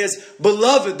idea there is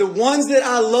beloved, the ones that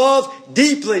I love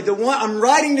deeply, the one I'm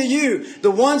writing to you,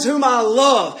 the ones whom I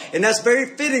love. And that's very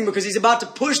fitting because he's about to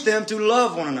push them to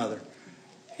love one another.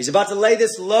 He's about to lay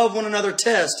this love one another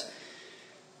test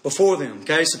before them.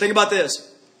 Okay, so think about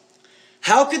this.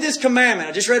 How could this commandment,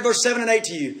 I just read verse 7 and 8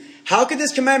 to you. How could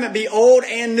this commandment be old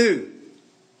and new?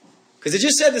 Because it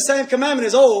just said the same commandment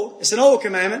is old. It's an old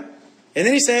commandment. And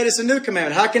then he said it's a new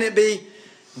commandment. How can it be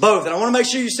both? And I want to make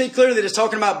sure you see clearly that it's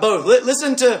talking about both.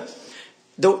 Listen to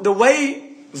the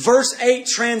way verse 8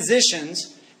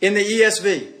 transitions in the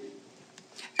ESV.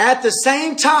 At the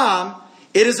same time,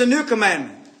 it is a new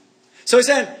commandment. So he's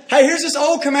saying, hey, here's this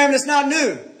old commandment. It's not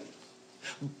new.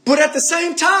 But at the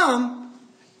same time,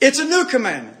 it's a new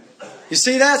commandment. You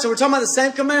see that? So we're talking about the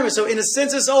same commandment. So in a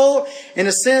sense it's old, in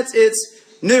a sense it's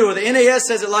new. Or the NAS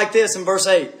says it like this in verse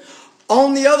 8.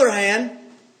 On the other hand,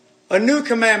 a new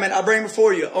commandment I bring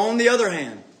before you. On the other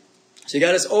hand. So you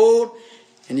got its old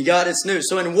and you got its new.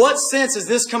 So in what sense is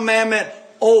this commandment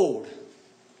old?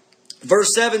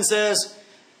 Verse 7 says,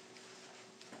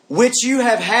 which you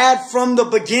have had from the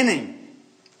beginning.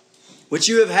 Which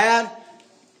you have had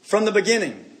from the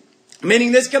beginning.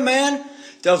 Meaning this command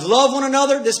of love one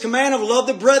another, this command of love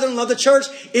the brethren, love the church,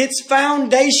 it's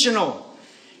foundational.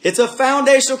 It's a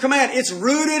foundational command. It's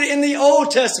rooted in the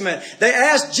Old Testament. They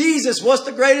asked Jesus, what's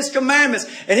the greatest commandments?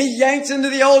 And he yanks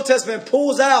into the Old Testament,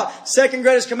 pulls out second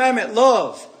greatest commandment,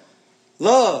 love.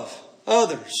 Love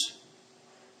others.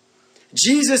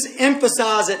 Jesus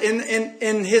emphasized it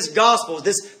in his Gospels.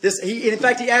 In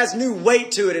fact, he adds new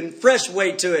weight to it and fresh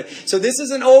weight to it. So this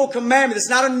is an old commandment. It's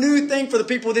not a new thing for the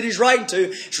people that he's writing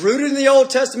to. It's rooted in the Old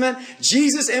Testament.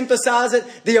 Jesus emphasized it.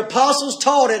 The apostles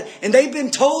taught it. And they've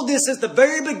been told this since the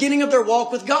very beginning of their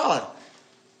walk with God.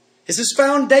 This is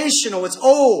foundational. It's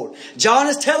old. John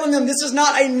is telling them this is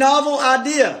not a novel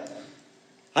idea.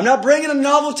 I'm not bringing a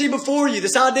novelty before you.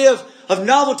 This idea of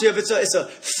novelty, it's a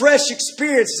fresh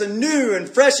experience. It's a new and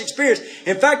fresh experience.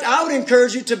 In fact, I would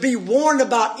encourage you to be warned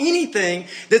about anything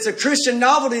that's a Christian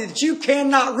novelty that you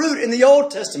cannot root in the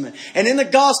Old Testament and in the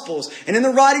Gospels and in the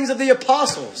writings of the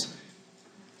apostles.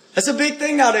 That's a big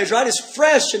thing nowadays, right? It's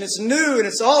fresh and it's new and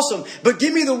it's awesome. But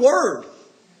give me the word.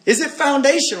 Is it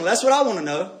foundational? That's what I want to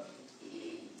know.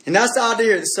 And that's the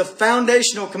idea. It's a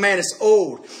foundational command. It's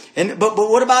old. But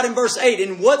what about in verse 8?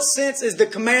 In what sense is the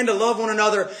command to love one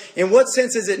another? In what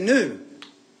sense is it new?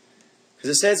 Because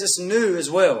it says it's new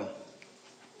as well.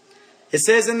 It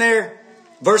says in there,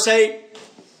 verse 8,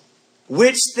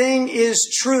 which thing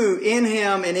is true in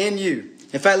him and in you?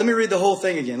 In fact, let me read the whole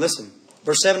thing again. Listen,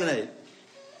 verse 7 and 8.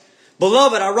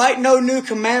 Beloved, I write no new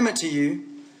commandment to you,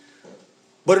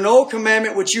 but an old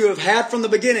commandment which you have had from the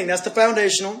beginning. That's the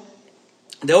foundational.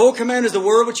 The old command is the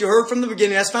word which you heard from the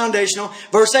beginning. That's foundational.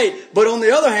 Verse 8. But on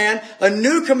the other hand, a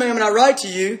new commandment I write to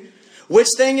you, which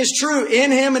thing is true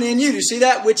in him and in you. Do you see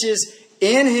that? Which is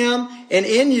in him and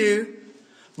in you.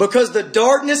 Because the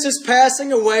darkness is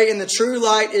passing away and the true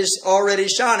light is already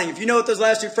shining. If you know what those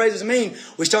last two phrases mean,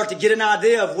 we start to get an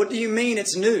idea of what do you mean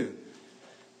it's new?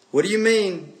 What do you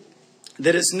mean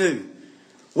that it's new?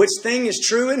 Which thing is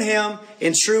true in him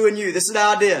and true in you. This is the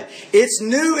idea. It's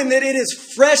new in that it is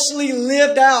freshly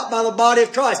lived out by the body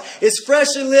of Christ. It's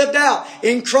freshly lived out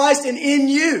in Christ and in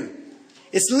you.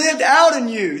 It's lived out in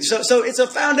you. So it's a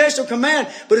foundational command,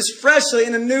 but it's freshly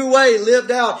in a new way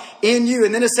lived out in you.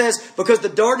 And then it says, because the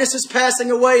darkness is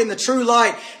passing away and the true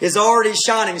light is already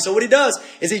shining. So what he does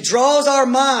is he draws our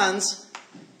minds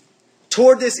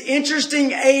toward this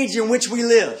interesting age in which we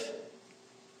live.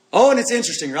 Oh, and it's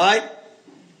interesting, right?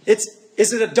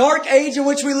 Is it a dark age in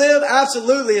which we live?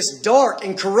 Absolutely. It's dark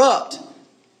and corrupt.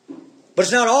 But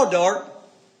it's not all dark.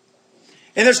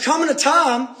 And there's coming a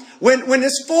time when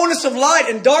this fullness of light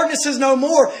and darkness is no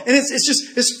more. And it's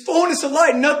just this fullness of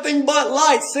light, nothing but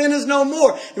light. Sin is no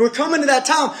more. And we're coming to that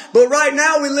time. But right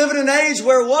now we live in an age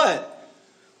where what?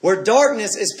 Where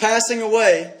darkness is passing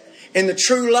away and the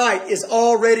true light is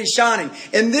already shining.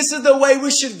 And this is the way we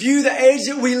should view the age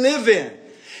that we live in.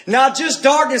 Not just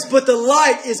darkness, but the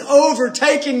light is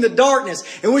overtaking the darkness.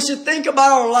 And we should think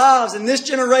about our lives in this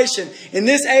generation, in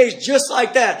this age, just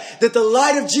like that. That the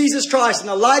light of Jesus Christ and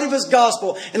the light of His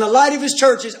gospel and the light of His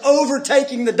church is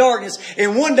overtaking the darkness.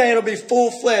 And one day it'll be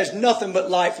full-fledged, nothing but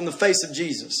light from the face of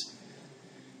Jesus.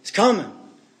 It's coming.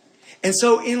 And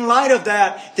so in light of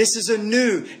that, this is a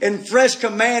new and fresh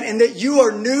command, and that you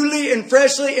are newly and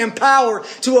freshly empowered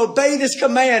to obey this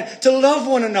command, to love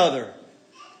one another.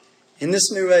 In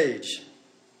this new age.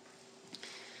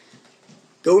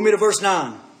 Go with me to verse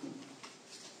 9.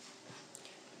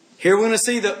 Here we're going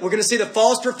to see the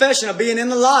false profession of being in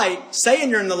the light,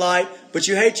 saying you're in the light, but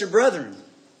you hate your brethren.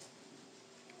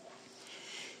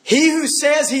 He who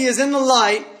says he is in the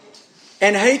light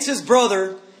and hates his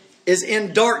brother is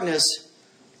in darkness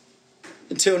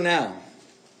until now.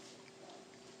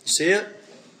 You see it?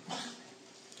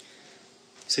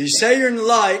 So you say you're in the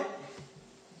light,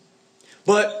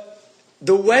 but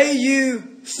the way you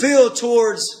feel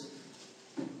towards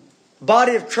the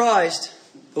body of Christ,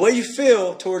 the way you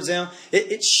feel towards them,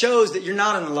 it shows that you're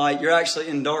not in the light. You're actually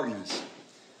in darkness.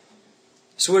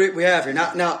 So what we have here.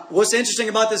 Now, what's interesting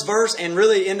about this verse, and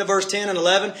really into verse 10 and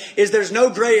 11, is there's no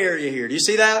gray area here. Do you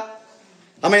see that?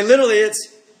 I mean, literally,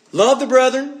 it's love the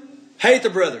brethren, hate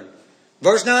the brethren.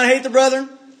 Verse 9, hate the brethren.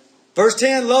 Verse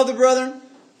 10, love the brethren.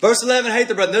 Verse 11, hate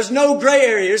the brethren. There's no gray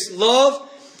area. It's love,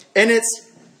 and it's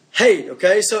hate.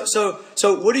 Okay, so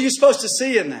what are you supposed to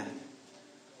see in that?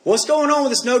 What's going on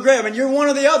with this no gray? I mean, you're one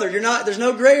or the other. You're not. There's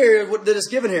no gray area that is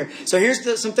given here. So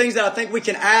here's some things that I think we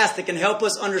can ask that can help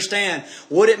us understand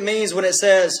what it means when it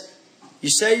says, you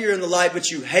say you're in the light,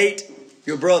 but you hate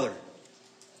your brother.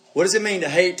 What does it mean to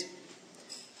hate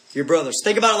your brothers?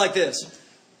 Think about it like this.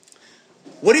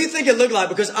 What do you think it looked like?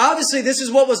 Because obviously this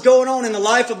is what was going on in the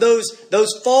life of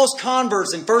those false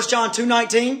converts in 1 John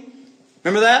 2:19.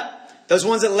 Remember that? Those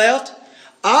ones that left?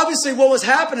 Obviously what was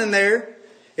happening there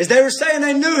is they were saying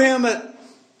they knew him, but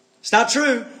it's not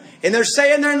true. And they're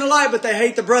saying they're in the light, but they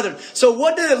hate the brethren. So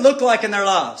what did it look like in their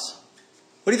lives?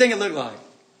 What do you think it looked like?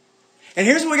 And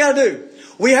here's what we got to do.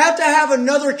 We have to have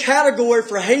another category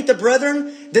for hate the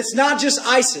brethren that's not just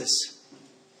ISIS.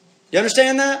 You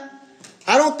understand that?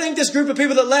 I don't think this group of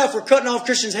people that left were cutting off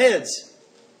Christians' heads.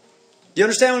 You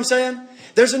understand what I'm saying?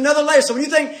 There's another layer. So when you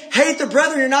think hate the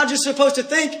brethren, you're not just supposed to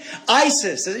think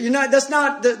ISIS. That's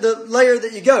not the layer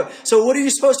that you go. So what are you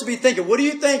supposed to be thinking? What do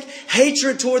you think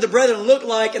hatred toward the brethren looked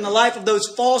like in the life of those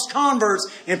false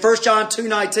converts in 1 John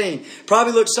 2:19?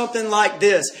 Probably looked something like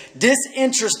this.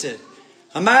 Disinterested.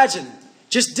 Imagine it.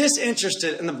 Just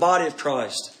disinterested in the body of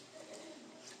Christ.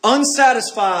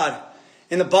 Unsatisfied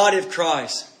in the body of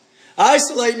Christ.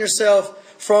 Isolating yourself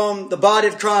from the body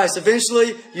of Christ.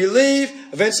 Eventually you leave.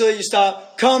 Eventually you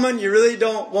stop coming. You really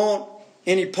don't want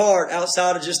any part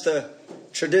outside of just the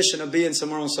tradition of being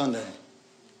somewhere on Sunday.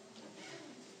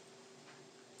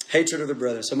 Hatred of the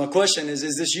brethren. So my question is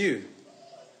this you?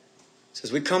 So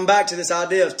as we come back to this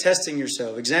idea of testing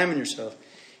yourself, examine yourself.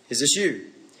 Is this you?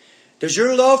 Does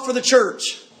your love for the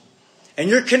church and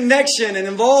your connection and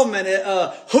involvement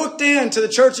hooked into the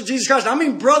church of Jesus Christ, I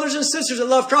mean brothers and sisters that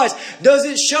love Christ, does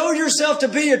it show yourself to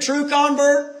be a true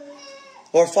convert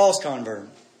or a false convert?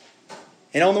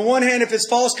 And on the one hand, if it's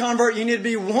false convert, you need to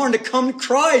be warned to come to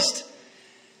Christ.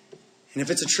 And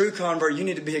if it's a true convert, you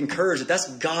need to be encouraged that that's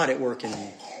God at work in you.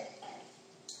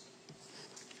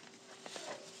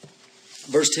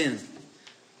 Verse 10.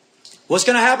 What's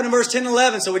going to happen in verse 10 and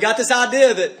 11? So we got this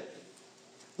idea that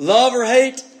love or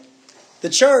hate the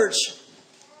church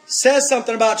says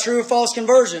something about true or false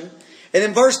conversion. And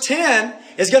then verse 10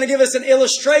 is going to give us an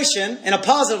illustration in a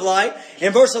positive light.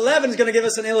 And verse 11 is going to give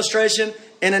us an illustration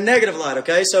in a negative light.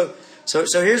 Okay, so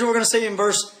here's what we're going to see in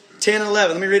verse 10 and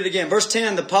 11. Let me read it again. Verse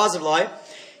 10, the positive light.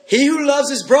 He who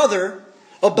loves his brother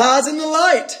abides in the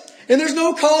light, and there's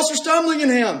no cause for stumbling in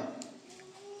him.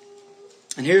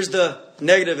 And here's the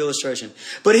negative illustration.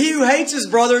 But he who hates his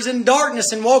brother is in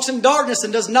darkness and walks in darkness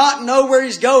and does not know where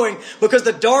he's going because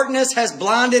the darkness has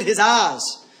blinded his eyes.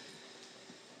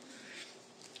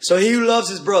 So he who loves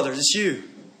his brother, is this you?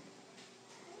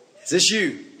 Is this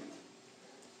you?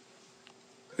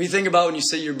 What do you think about when you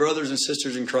see your brothers and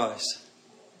sisters in Christ?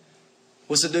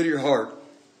 What's it do to your heart?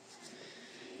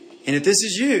 And if this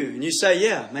is you, and you say,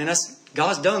 yeah, man,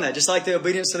 God's done that. Just like the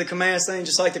obedience to the commands thing,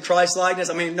 just like the Christ likeness.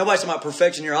 I mean, nobody's talking about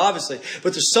perfection here, obviously.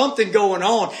 But there's something going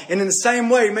on. And in the same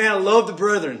way, man, I love the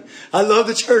brethren. I love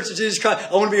the church of Jesus Christ.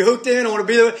 I want to be hooked in. I want to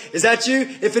be there. Is that you?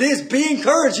 If it is, be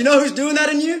encouraged. You know who's doing that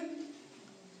in you?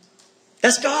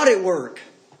 That's God at work.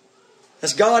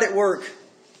 That's God at work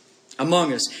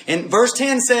among us. And verse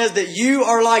 10 says that you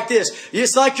are like this.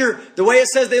 It's like the way it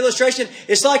says the illustration,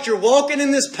 it's like you're walking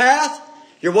in this path.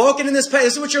 You're walking in this path.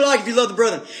 This is what you're like if you love the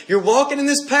brethren. You're walking in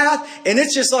this path and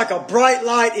it's just like a bright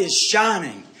light is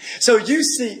shining. So you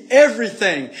see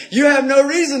everything. You have no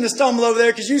reason to stumble over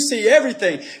there because you see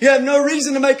everything. You have no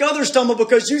reason to make others stumble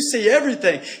because you see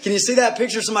everything. Can you see that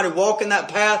picture of somebody walking that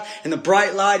path and the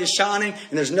bright light is shining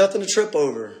and there's nothing to trip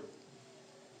over?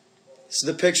 This is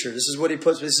the picture. This is what he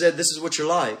puts. He said this is what you're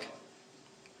like.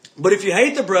 But if you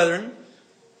hate the brethren,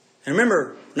 and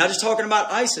remember, we're not just talking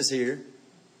about ISIS here.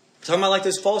 We're talking about like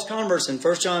those false converts in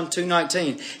 1 John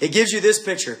 2:19. It gives you this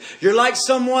picture. You're like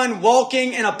someone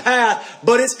walking in a path,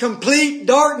 but it's complete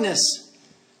darkness.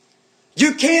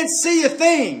 You can't see a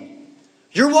thing.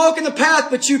 You're walking the path,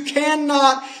 but you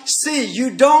cannot see. You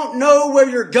don't know where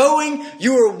you're going.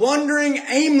 You are wandering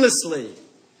aimlessly.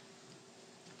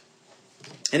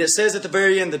 And it says at the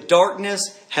very end, the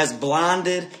darkness has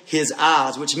blinded his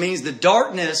eyes, which means the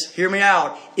darkness, hear me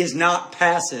out, is not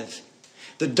passive.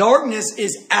 The darkness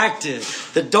is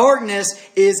active. The darkness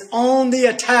is on the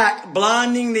attack,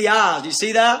 blinding the eyes. Do you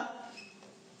see that?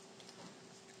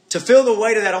 To feel the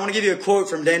weight of that, I want to give you a quote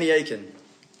from Danny Akin.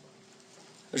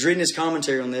 I was reading his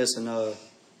commentary on this, and I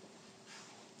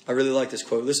really like this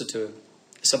quote. Listen to it.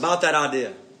 It's about that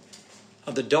idea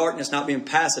of the darkness not being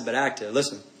passive but active.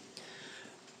 Listen.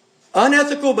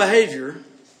 Unethical behavior,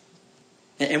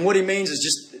 and what he means is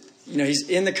just, he's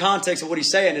in the context of what he's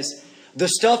saying is the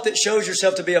stuff that shows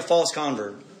yourself to be a false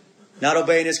convert. not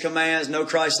obeying His commands, no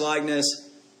Christ-likeness,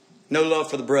 no love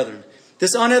for the brethren.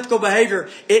 This unethical behavior,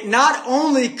 it not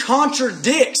only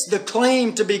contradicts the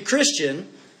claim to be Christian,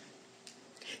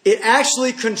 it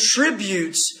actually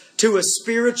contributes to a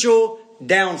spiritual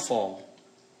downfall.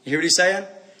 You hear what he's saying?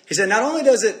 He said not only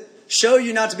does it show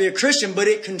you not to be a Christian, but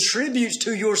it contributes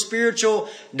to your spiritual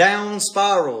down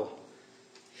spiral.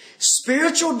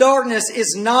 Spiritual darkness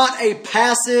is not a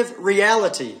passive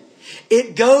reality.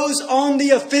 It goes on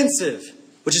the offensive,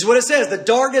 which is what it says. The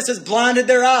darkness has blinded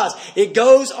their eyes. It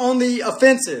goes on the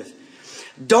offensive.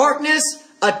 Darkness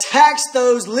attacks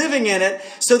those living in it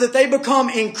so that they become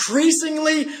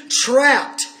increasingly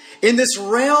trapped in this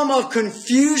realm of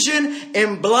confusion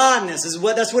and blindness.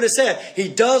 That's what it said. He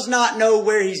does not know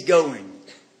where he's going.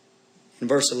 In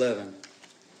verse 11.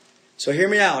 So hear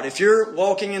me out. If you're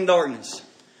walking in darkness,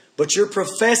 but you're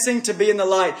professing to be in the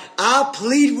light, I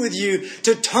plead with you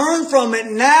to turn from it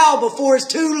now before it's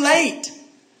too late.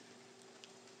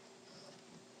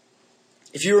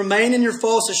 If you remain in your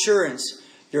false assurance,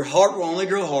 your heart will only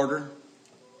grow harder.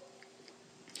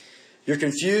 Your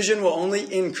confusion will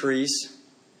only increase.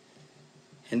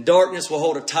 And darkness will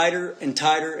hold a tighter and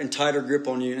tighter and tighter grip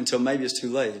on you until maybe it's too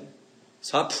late.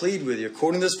 So I plead with you,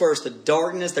 according to this verse, the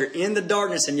darkness, they're in the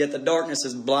darkness, and yet the darkness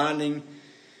is blinding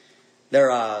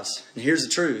their eyes. And here's the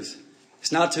truth.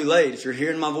 It's not too late. If you're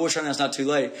hearing my voice right now, it's not too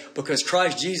late. Because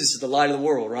Christ Jesus is the light of the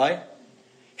world, right?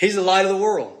 He's the light of the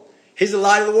world. He's the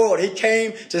light of the world. He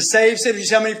came to save sinners. You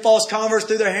see how many false converts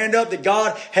threw their hand up that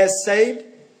God has saved?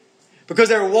 Because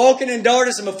they were walking in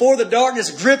darkness, and before the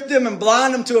darkness gripped them and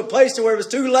blinded them to a place to where it was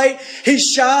too late, He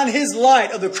shined His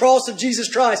light of the cross of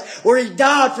Jesus Christ, where He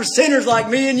died for sinners like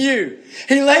me and you.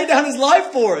 He laid down His life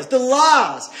for us. The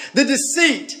lies, the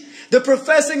deceit, the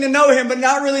professing to know Him but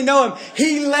not really know Him.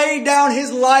 He laid down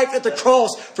His life at the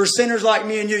cross for sinners like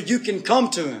me and you. You can come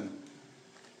to Him.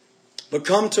 But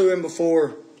come to Him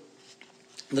before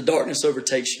the darkness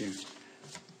overtakes you.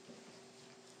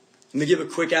 Let me give a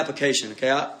quick application, okay?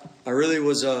 I really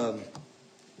was, I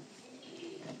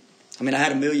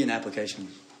had a million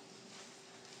applications.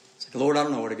 It's like, Lord, I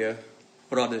don't know where to go.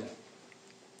 What do I do?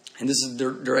 And this is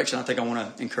the direction I think I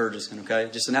want to encourage us in, okay?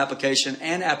 Just an application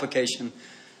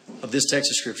of this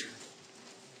text of Scripture.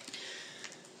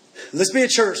 Let's be a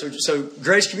church. So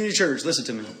Grace Community Church, listen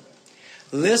to me.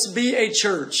 Let's be a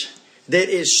church that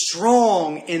is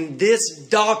strong in this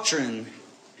doctrine.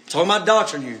 I'm talking about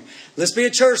doctrine here. Let's be a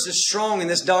church that's strong in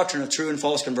this doctrine of true and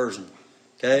false conversion.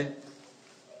 Okay?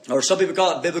 Or some people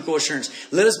call it biblical assurance.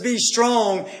 Let us be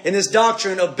strong in this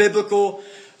doctrine of biblical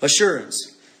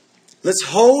assurance. Let's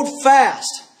hold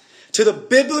fast to the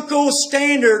biblical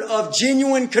standard of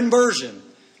genuine conversion.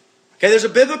 Okay, there's a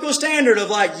biblical standard of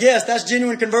yes, that's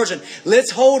genuine conversion. Let's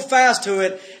hold fast to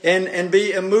it and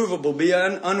be immovable, be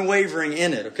unwavering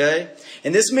in it, okay?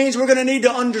 And this means we're going to need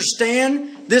to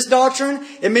understand this doctrine.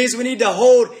 It means we need to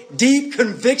hold deep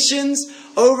convictions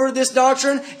over this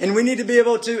doctrine, and we need to be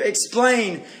able to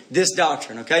explain this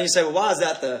doctrine, okay? You say, well, why is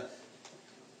that the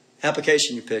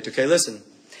application you picked? Okay, listen.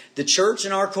 The church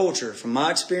in our culture, from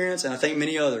my experience, and I think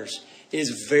many others,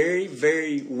 is very,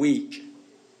 very weak.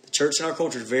 Church in our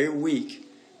culture is very weak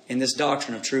in this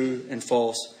doctrine of true and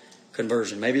false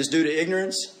conversion. Maybe it's due to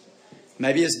ignorance.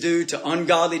 Maybe it's due to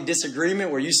ungodly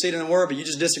disagreement where you see it in the Word but you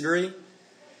just disagree.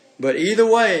 But either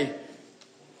way,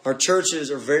 our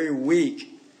churches are very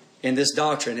weak in this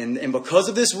doctrine. And because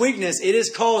of this weakness, it has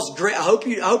caused great, I hope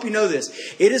you know this,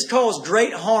 it has caused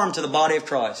great harm to the body of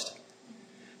Christ.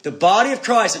 The body of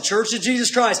Christ, the Church of Jesus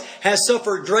Christ, has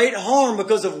suffered great harm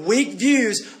because of weak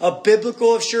views of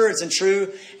biblical assurance and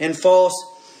true and false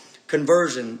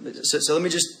conversion. So let me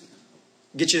just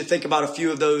get you to think about a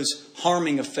few of those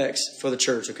harming effects for the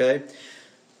church, okay?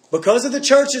 Because of the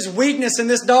church's weakness in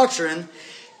this doctrine,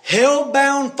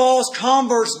 hell-bound false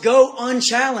converts go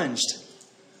unchallenged.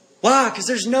 Why? Because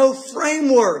there's no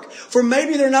framework for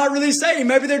maybe they're not really saved.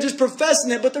 Maybe they're just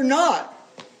professing it, but they're not.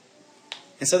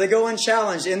 And so they go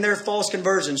unchallenged in their false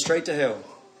conversion straight to hell.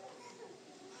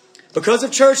 Because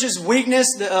of churches'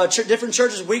 weakness, different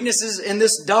churches' weaknesses in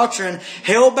this doctrine,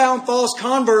 hell-bound false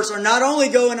converts are not only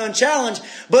going unchallenged,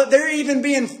 but they're even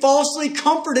being falsely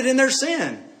comforted in their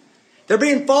sin. They're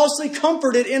being falsely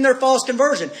comforted in their false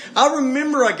conversion. I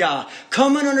remember a guy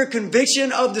coming under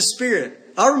conviction of the Spirit.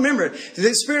 I remember it.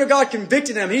 The Spirit of God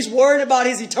convicted him. He's worried about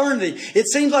his eternity. It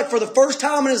seems like for the first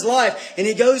time in his life, and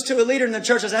he goes to a leader in the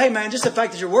church and says, hey man, just the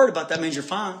fact that you're worried about that means you're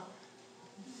fine.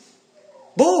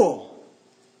 Bull.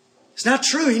 It's not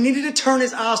true. He needed to turn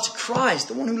his eyes to Christ,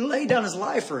 the one who laid down His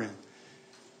life for him.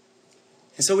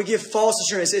 And so we give false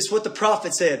assurance. It's what the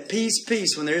prophet said. Peace,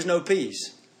 peace, when there is no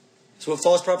peace. It's what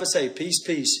false prophets say. Peace,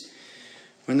 peace,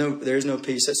 When there is no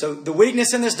peace. So the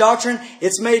weakness in this doctrine,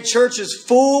 it's made churches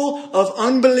full of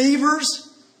unbelievers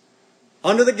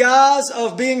under the guise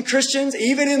of being Christians,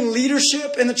 even in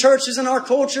leadership in the churches in our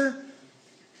culture.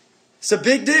 It's a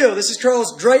big deal. This has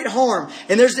caused great harm.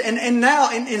 And now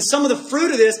some of the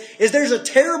fruit of this is there's a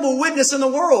terrible witness in the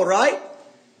world, right?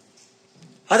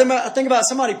 I think about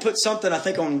somebody put something, I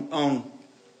think,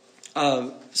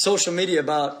 on social media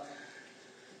about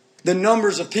the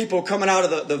numbers of people coming out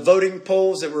of the voting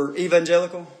polls that were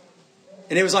evangelical.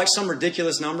 And it was like some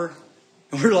ridiculous number.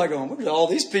 And we were like going, where are all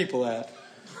these people at?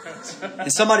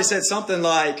 And somebody said something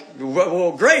like,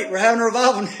 well, great, we're having a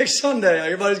revival next Sunday.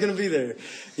 Everybody's going to be there,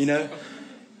 you know.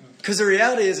 Because the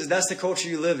reality is that's the culture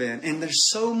you live in. And there's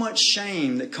so much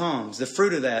shame that comes, the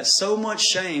fruit of that. So much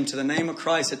shame to the name of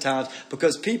Christ at times.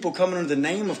 Because people coming under the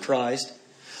name of Christ,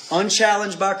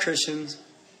 unchallenged by Christians,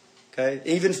 okay,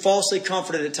 even falsely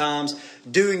comforted at times,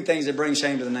 doing things that bring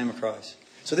shame to the name of Christ.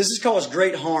 So this has caused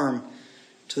great harm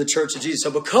to the church of Jesus.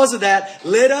 So because of that,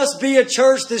 let us be a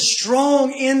church that's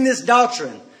strong in this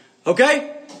doctrine.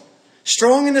 Okay?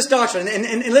 Strong in this doctrine. And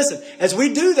listen, as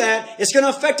we do that, it's going to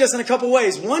affect us in a couple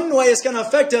ways. One way it's going to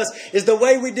affect us is the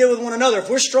way we deal with one another. If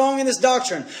we're strong in this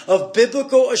doctrine of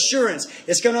biblical assurance,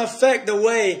 it's going to affect the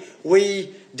way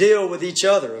we deal with each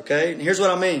other. Okay? And here's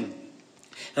what I mean.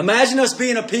 Imagine us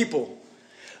being a people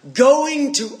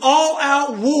going to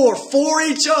all-out war for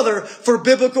each other for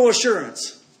biblical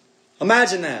assurance.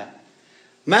 Imagine that.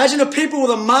 Imagine a people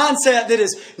with a mindset that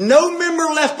is no member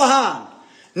left behind.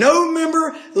 No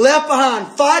member left behind.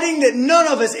 Fighting that none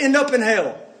of us end up in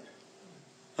hell.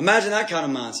 Imagine that kind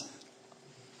of mindset.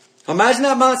 Imagine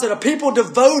that mindset of people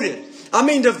devoted. I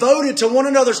mean devoted to one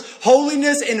another's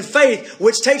holiness and faith,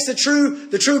 which takes the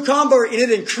true convert and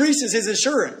it increases his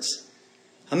assurance.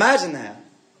 Imagine that.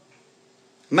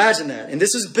 Imagine that. And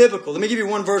this is biblical. Let me give you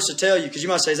one verse to tell you, because you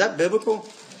might say, is that biblical?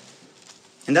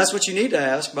 And that's what you need to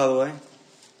ask, by the way.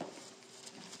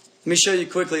 Let me show you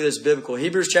quickly this biblical.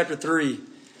 Hebrews chapter 3,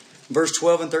 verse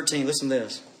 12 and 13. Listen to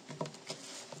this.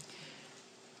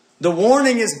 The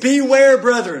warning is, beware,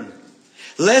 brethren,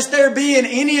 lest there be in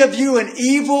any of you an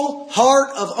evil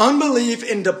heart of unbelief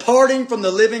in departing from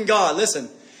the living God. Listen,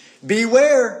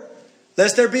 beware.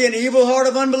 Lest there be an evil heart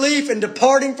of unbelief and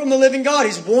departing from the living God.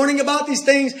 He's warning about these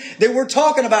things that we're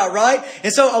talking about, right?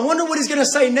 And so I wonder what he's going to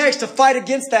say next to fight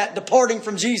against that departing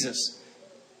from Jesus.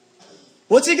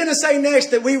 What's he going to say next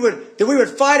that we would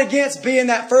fight against, being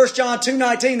that 1 John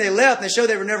 2:19, they left and they showed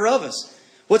they were never of us?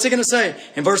 What's he going to say?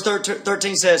 And verse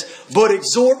 13 says, but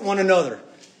exhort one another.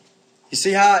 You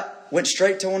see how it went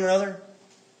straight to one another?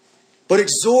 But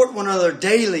exhort one another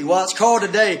daily while it's called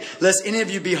today, lest any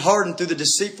of you be hardened through the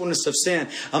deceitfulness of sin.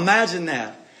 Imagine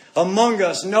that. Among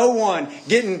us, no one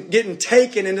getting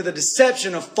taken into the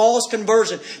deception of false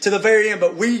conversion to the very end.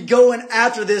 But we going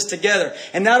after this together.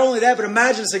 And not only that, but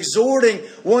imagine us exhorting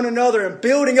one another and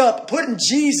building up, putting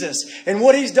Jesus and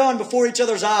what He's done before each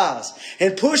other's eyes.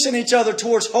 And pushing each other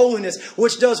towards holiness,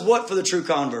 which does what for the true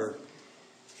convert?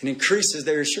 It increases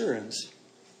their assurance.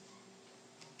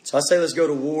 So I say let's go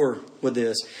to war with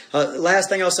this. Last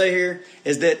thing I'll say here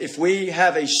is that if we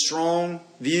have a strong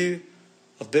view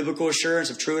of biblical assurance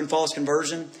of true and false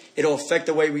conversion, it'll affect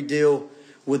the way we deal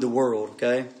with the world,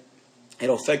 okay?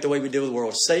 It'll affect the way we deal with the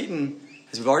world. Satan,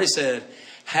 as we've already said,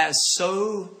 has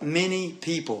so many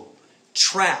people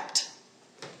trapped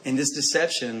in this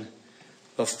deception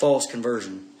of false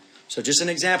conversion. So just an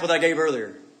example that I gave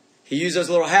earlier. He used those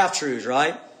little half-truths,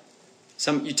 right?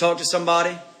 You talk to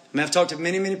somebody. I mean, I've talked to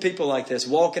many, many people like this,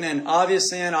 walking in obvious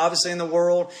sin, obviously in the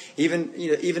world,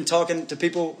 even talking to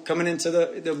people coming into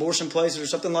the abortion places or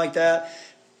something like that.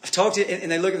 I've talked to,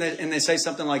 and they look at it and they say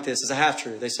something like this. It's a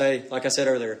half-truth. They say, like I said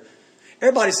earlier,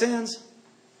 everybody sins.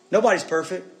 Nobody's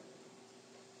perfect.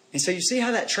 And so you see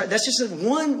how that's just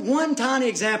one tiny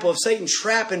example of Satan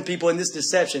trapping people in this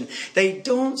deception. They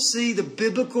don't see the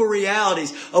biblical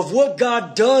realities of what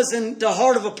God does in the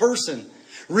heart of a person.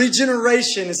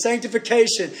 Regeneration and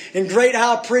sanctification and great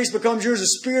high priest becomes yours. The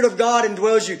Spirit of God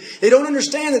indwells you. They don't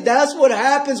understand that that's what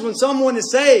happens when someone is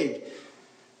saved.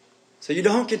 So you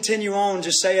don't continue on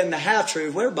just saying the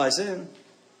half-truth. Well, everybody's in.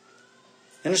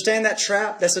 Understand that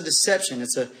trap? That's a deception.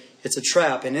 It's a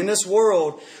trap. And in this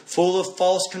world full of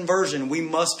false conversion, we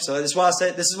must. So this is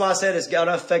why I said it's got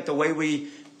to affect the way we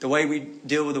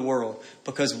deal with the world,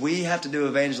 because we have to do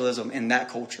evangelism in that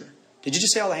culture. Did you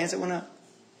just see all the hands that went up?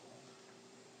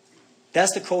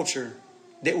 That's the culture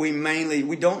that we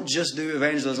don't just do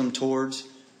evangelism towards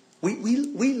We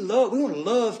want to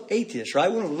love atheists, right?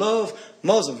 We want to love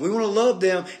Muslims. We want to love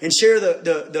them and share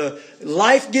the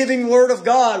life-giving Word of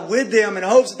God with them in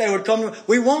hopes that they would come.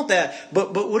 We want that.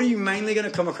 But what are you mainly going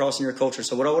to come across in your culture?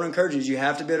 So what I want to encourage you is you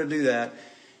have to be able to do that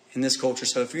in this culture.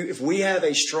 So if we have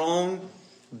a strong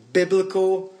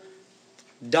biblical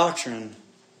doctrine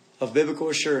of biblical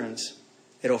assurance,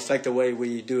 it'll affect the way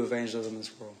we do evangelism in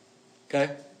this world.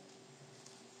 Okay?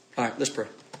 All right, let's pray.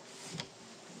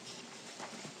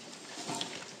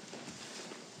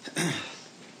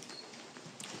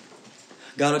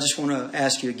 God, I just want to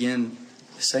ask you again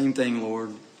the same thing,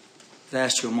 Lord, that I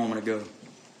asked you a moment ago.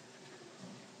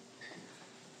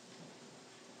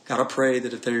 God, I pray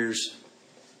that if there's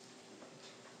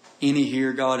any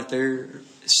here, God, if there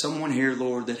is someone here,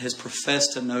 Lord, that has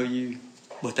professed to know you,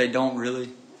 but they don't really,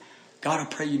 God, I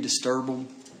pray you disturb them.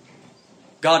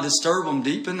 God, disturb them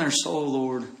deep in their soul,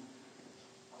 Lord,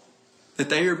 that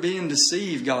they are being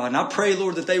deceived, God. And I pray,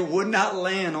 Lord, that they would not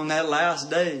land on that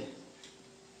last day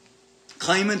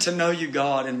claiming to know you,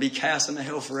 God, and be cast into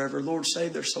hell forever. Lord,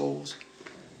 save their souls.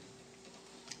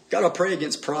 God, I pray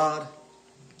against pride.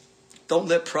 Don't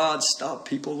let pride stop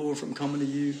people, Lord, from coming to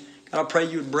you. God, I pray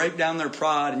you would break down their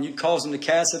pride and you'd cause them to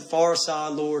cast it far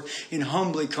aside, Lord, and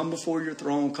humbly come before your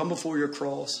throne, come before your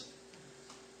cross.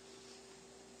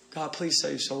 God, please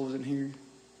save souls in here.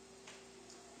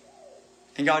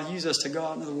 And God, use us to go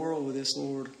out into the world with this,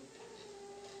 Lord.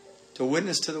 To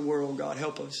witness to the world, God,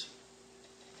 help us.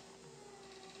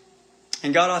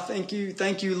 And God, I thank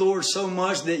you, Lord, so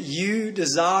much that you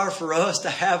desire for us to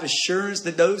have assurance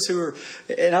that those who are,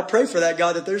 and I pray for that,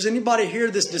 God, that there's anybody here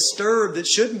that's disturbed that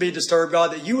shouldn't be disturbed,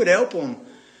 God, that you would help them.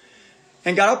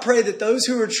 And God, I pray that those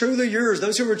who are truly yours,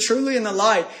 those who are truly in the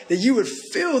light, that you would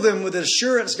fill them with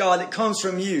assurance, God, that comes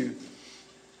from you.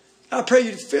 I pray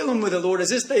you'd fill them with it, Lord,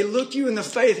 as if they look you in the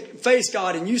face,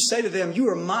 God, and you say to them, you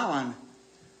are mine.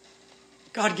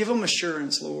 God, give them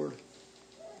assurance, Lord.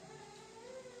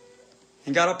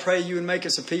 And God, I pray you would make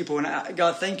us a people. And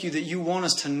God, thank you that you want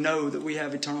us to know that we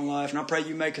have eternal life. And I pray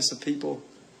you make us a people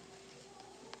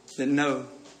that know.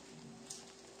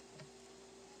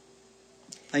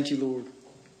 Thank you, Lord.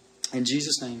 In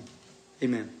Jesus' name,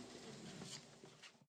 amen.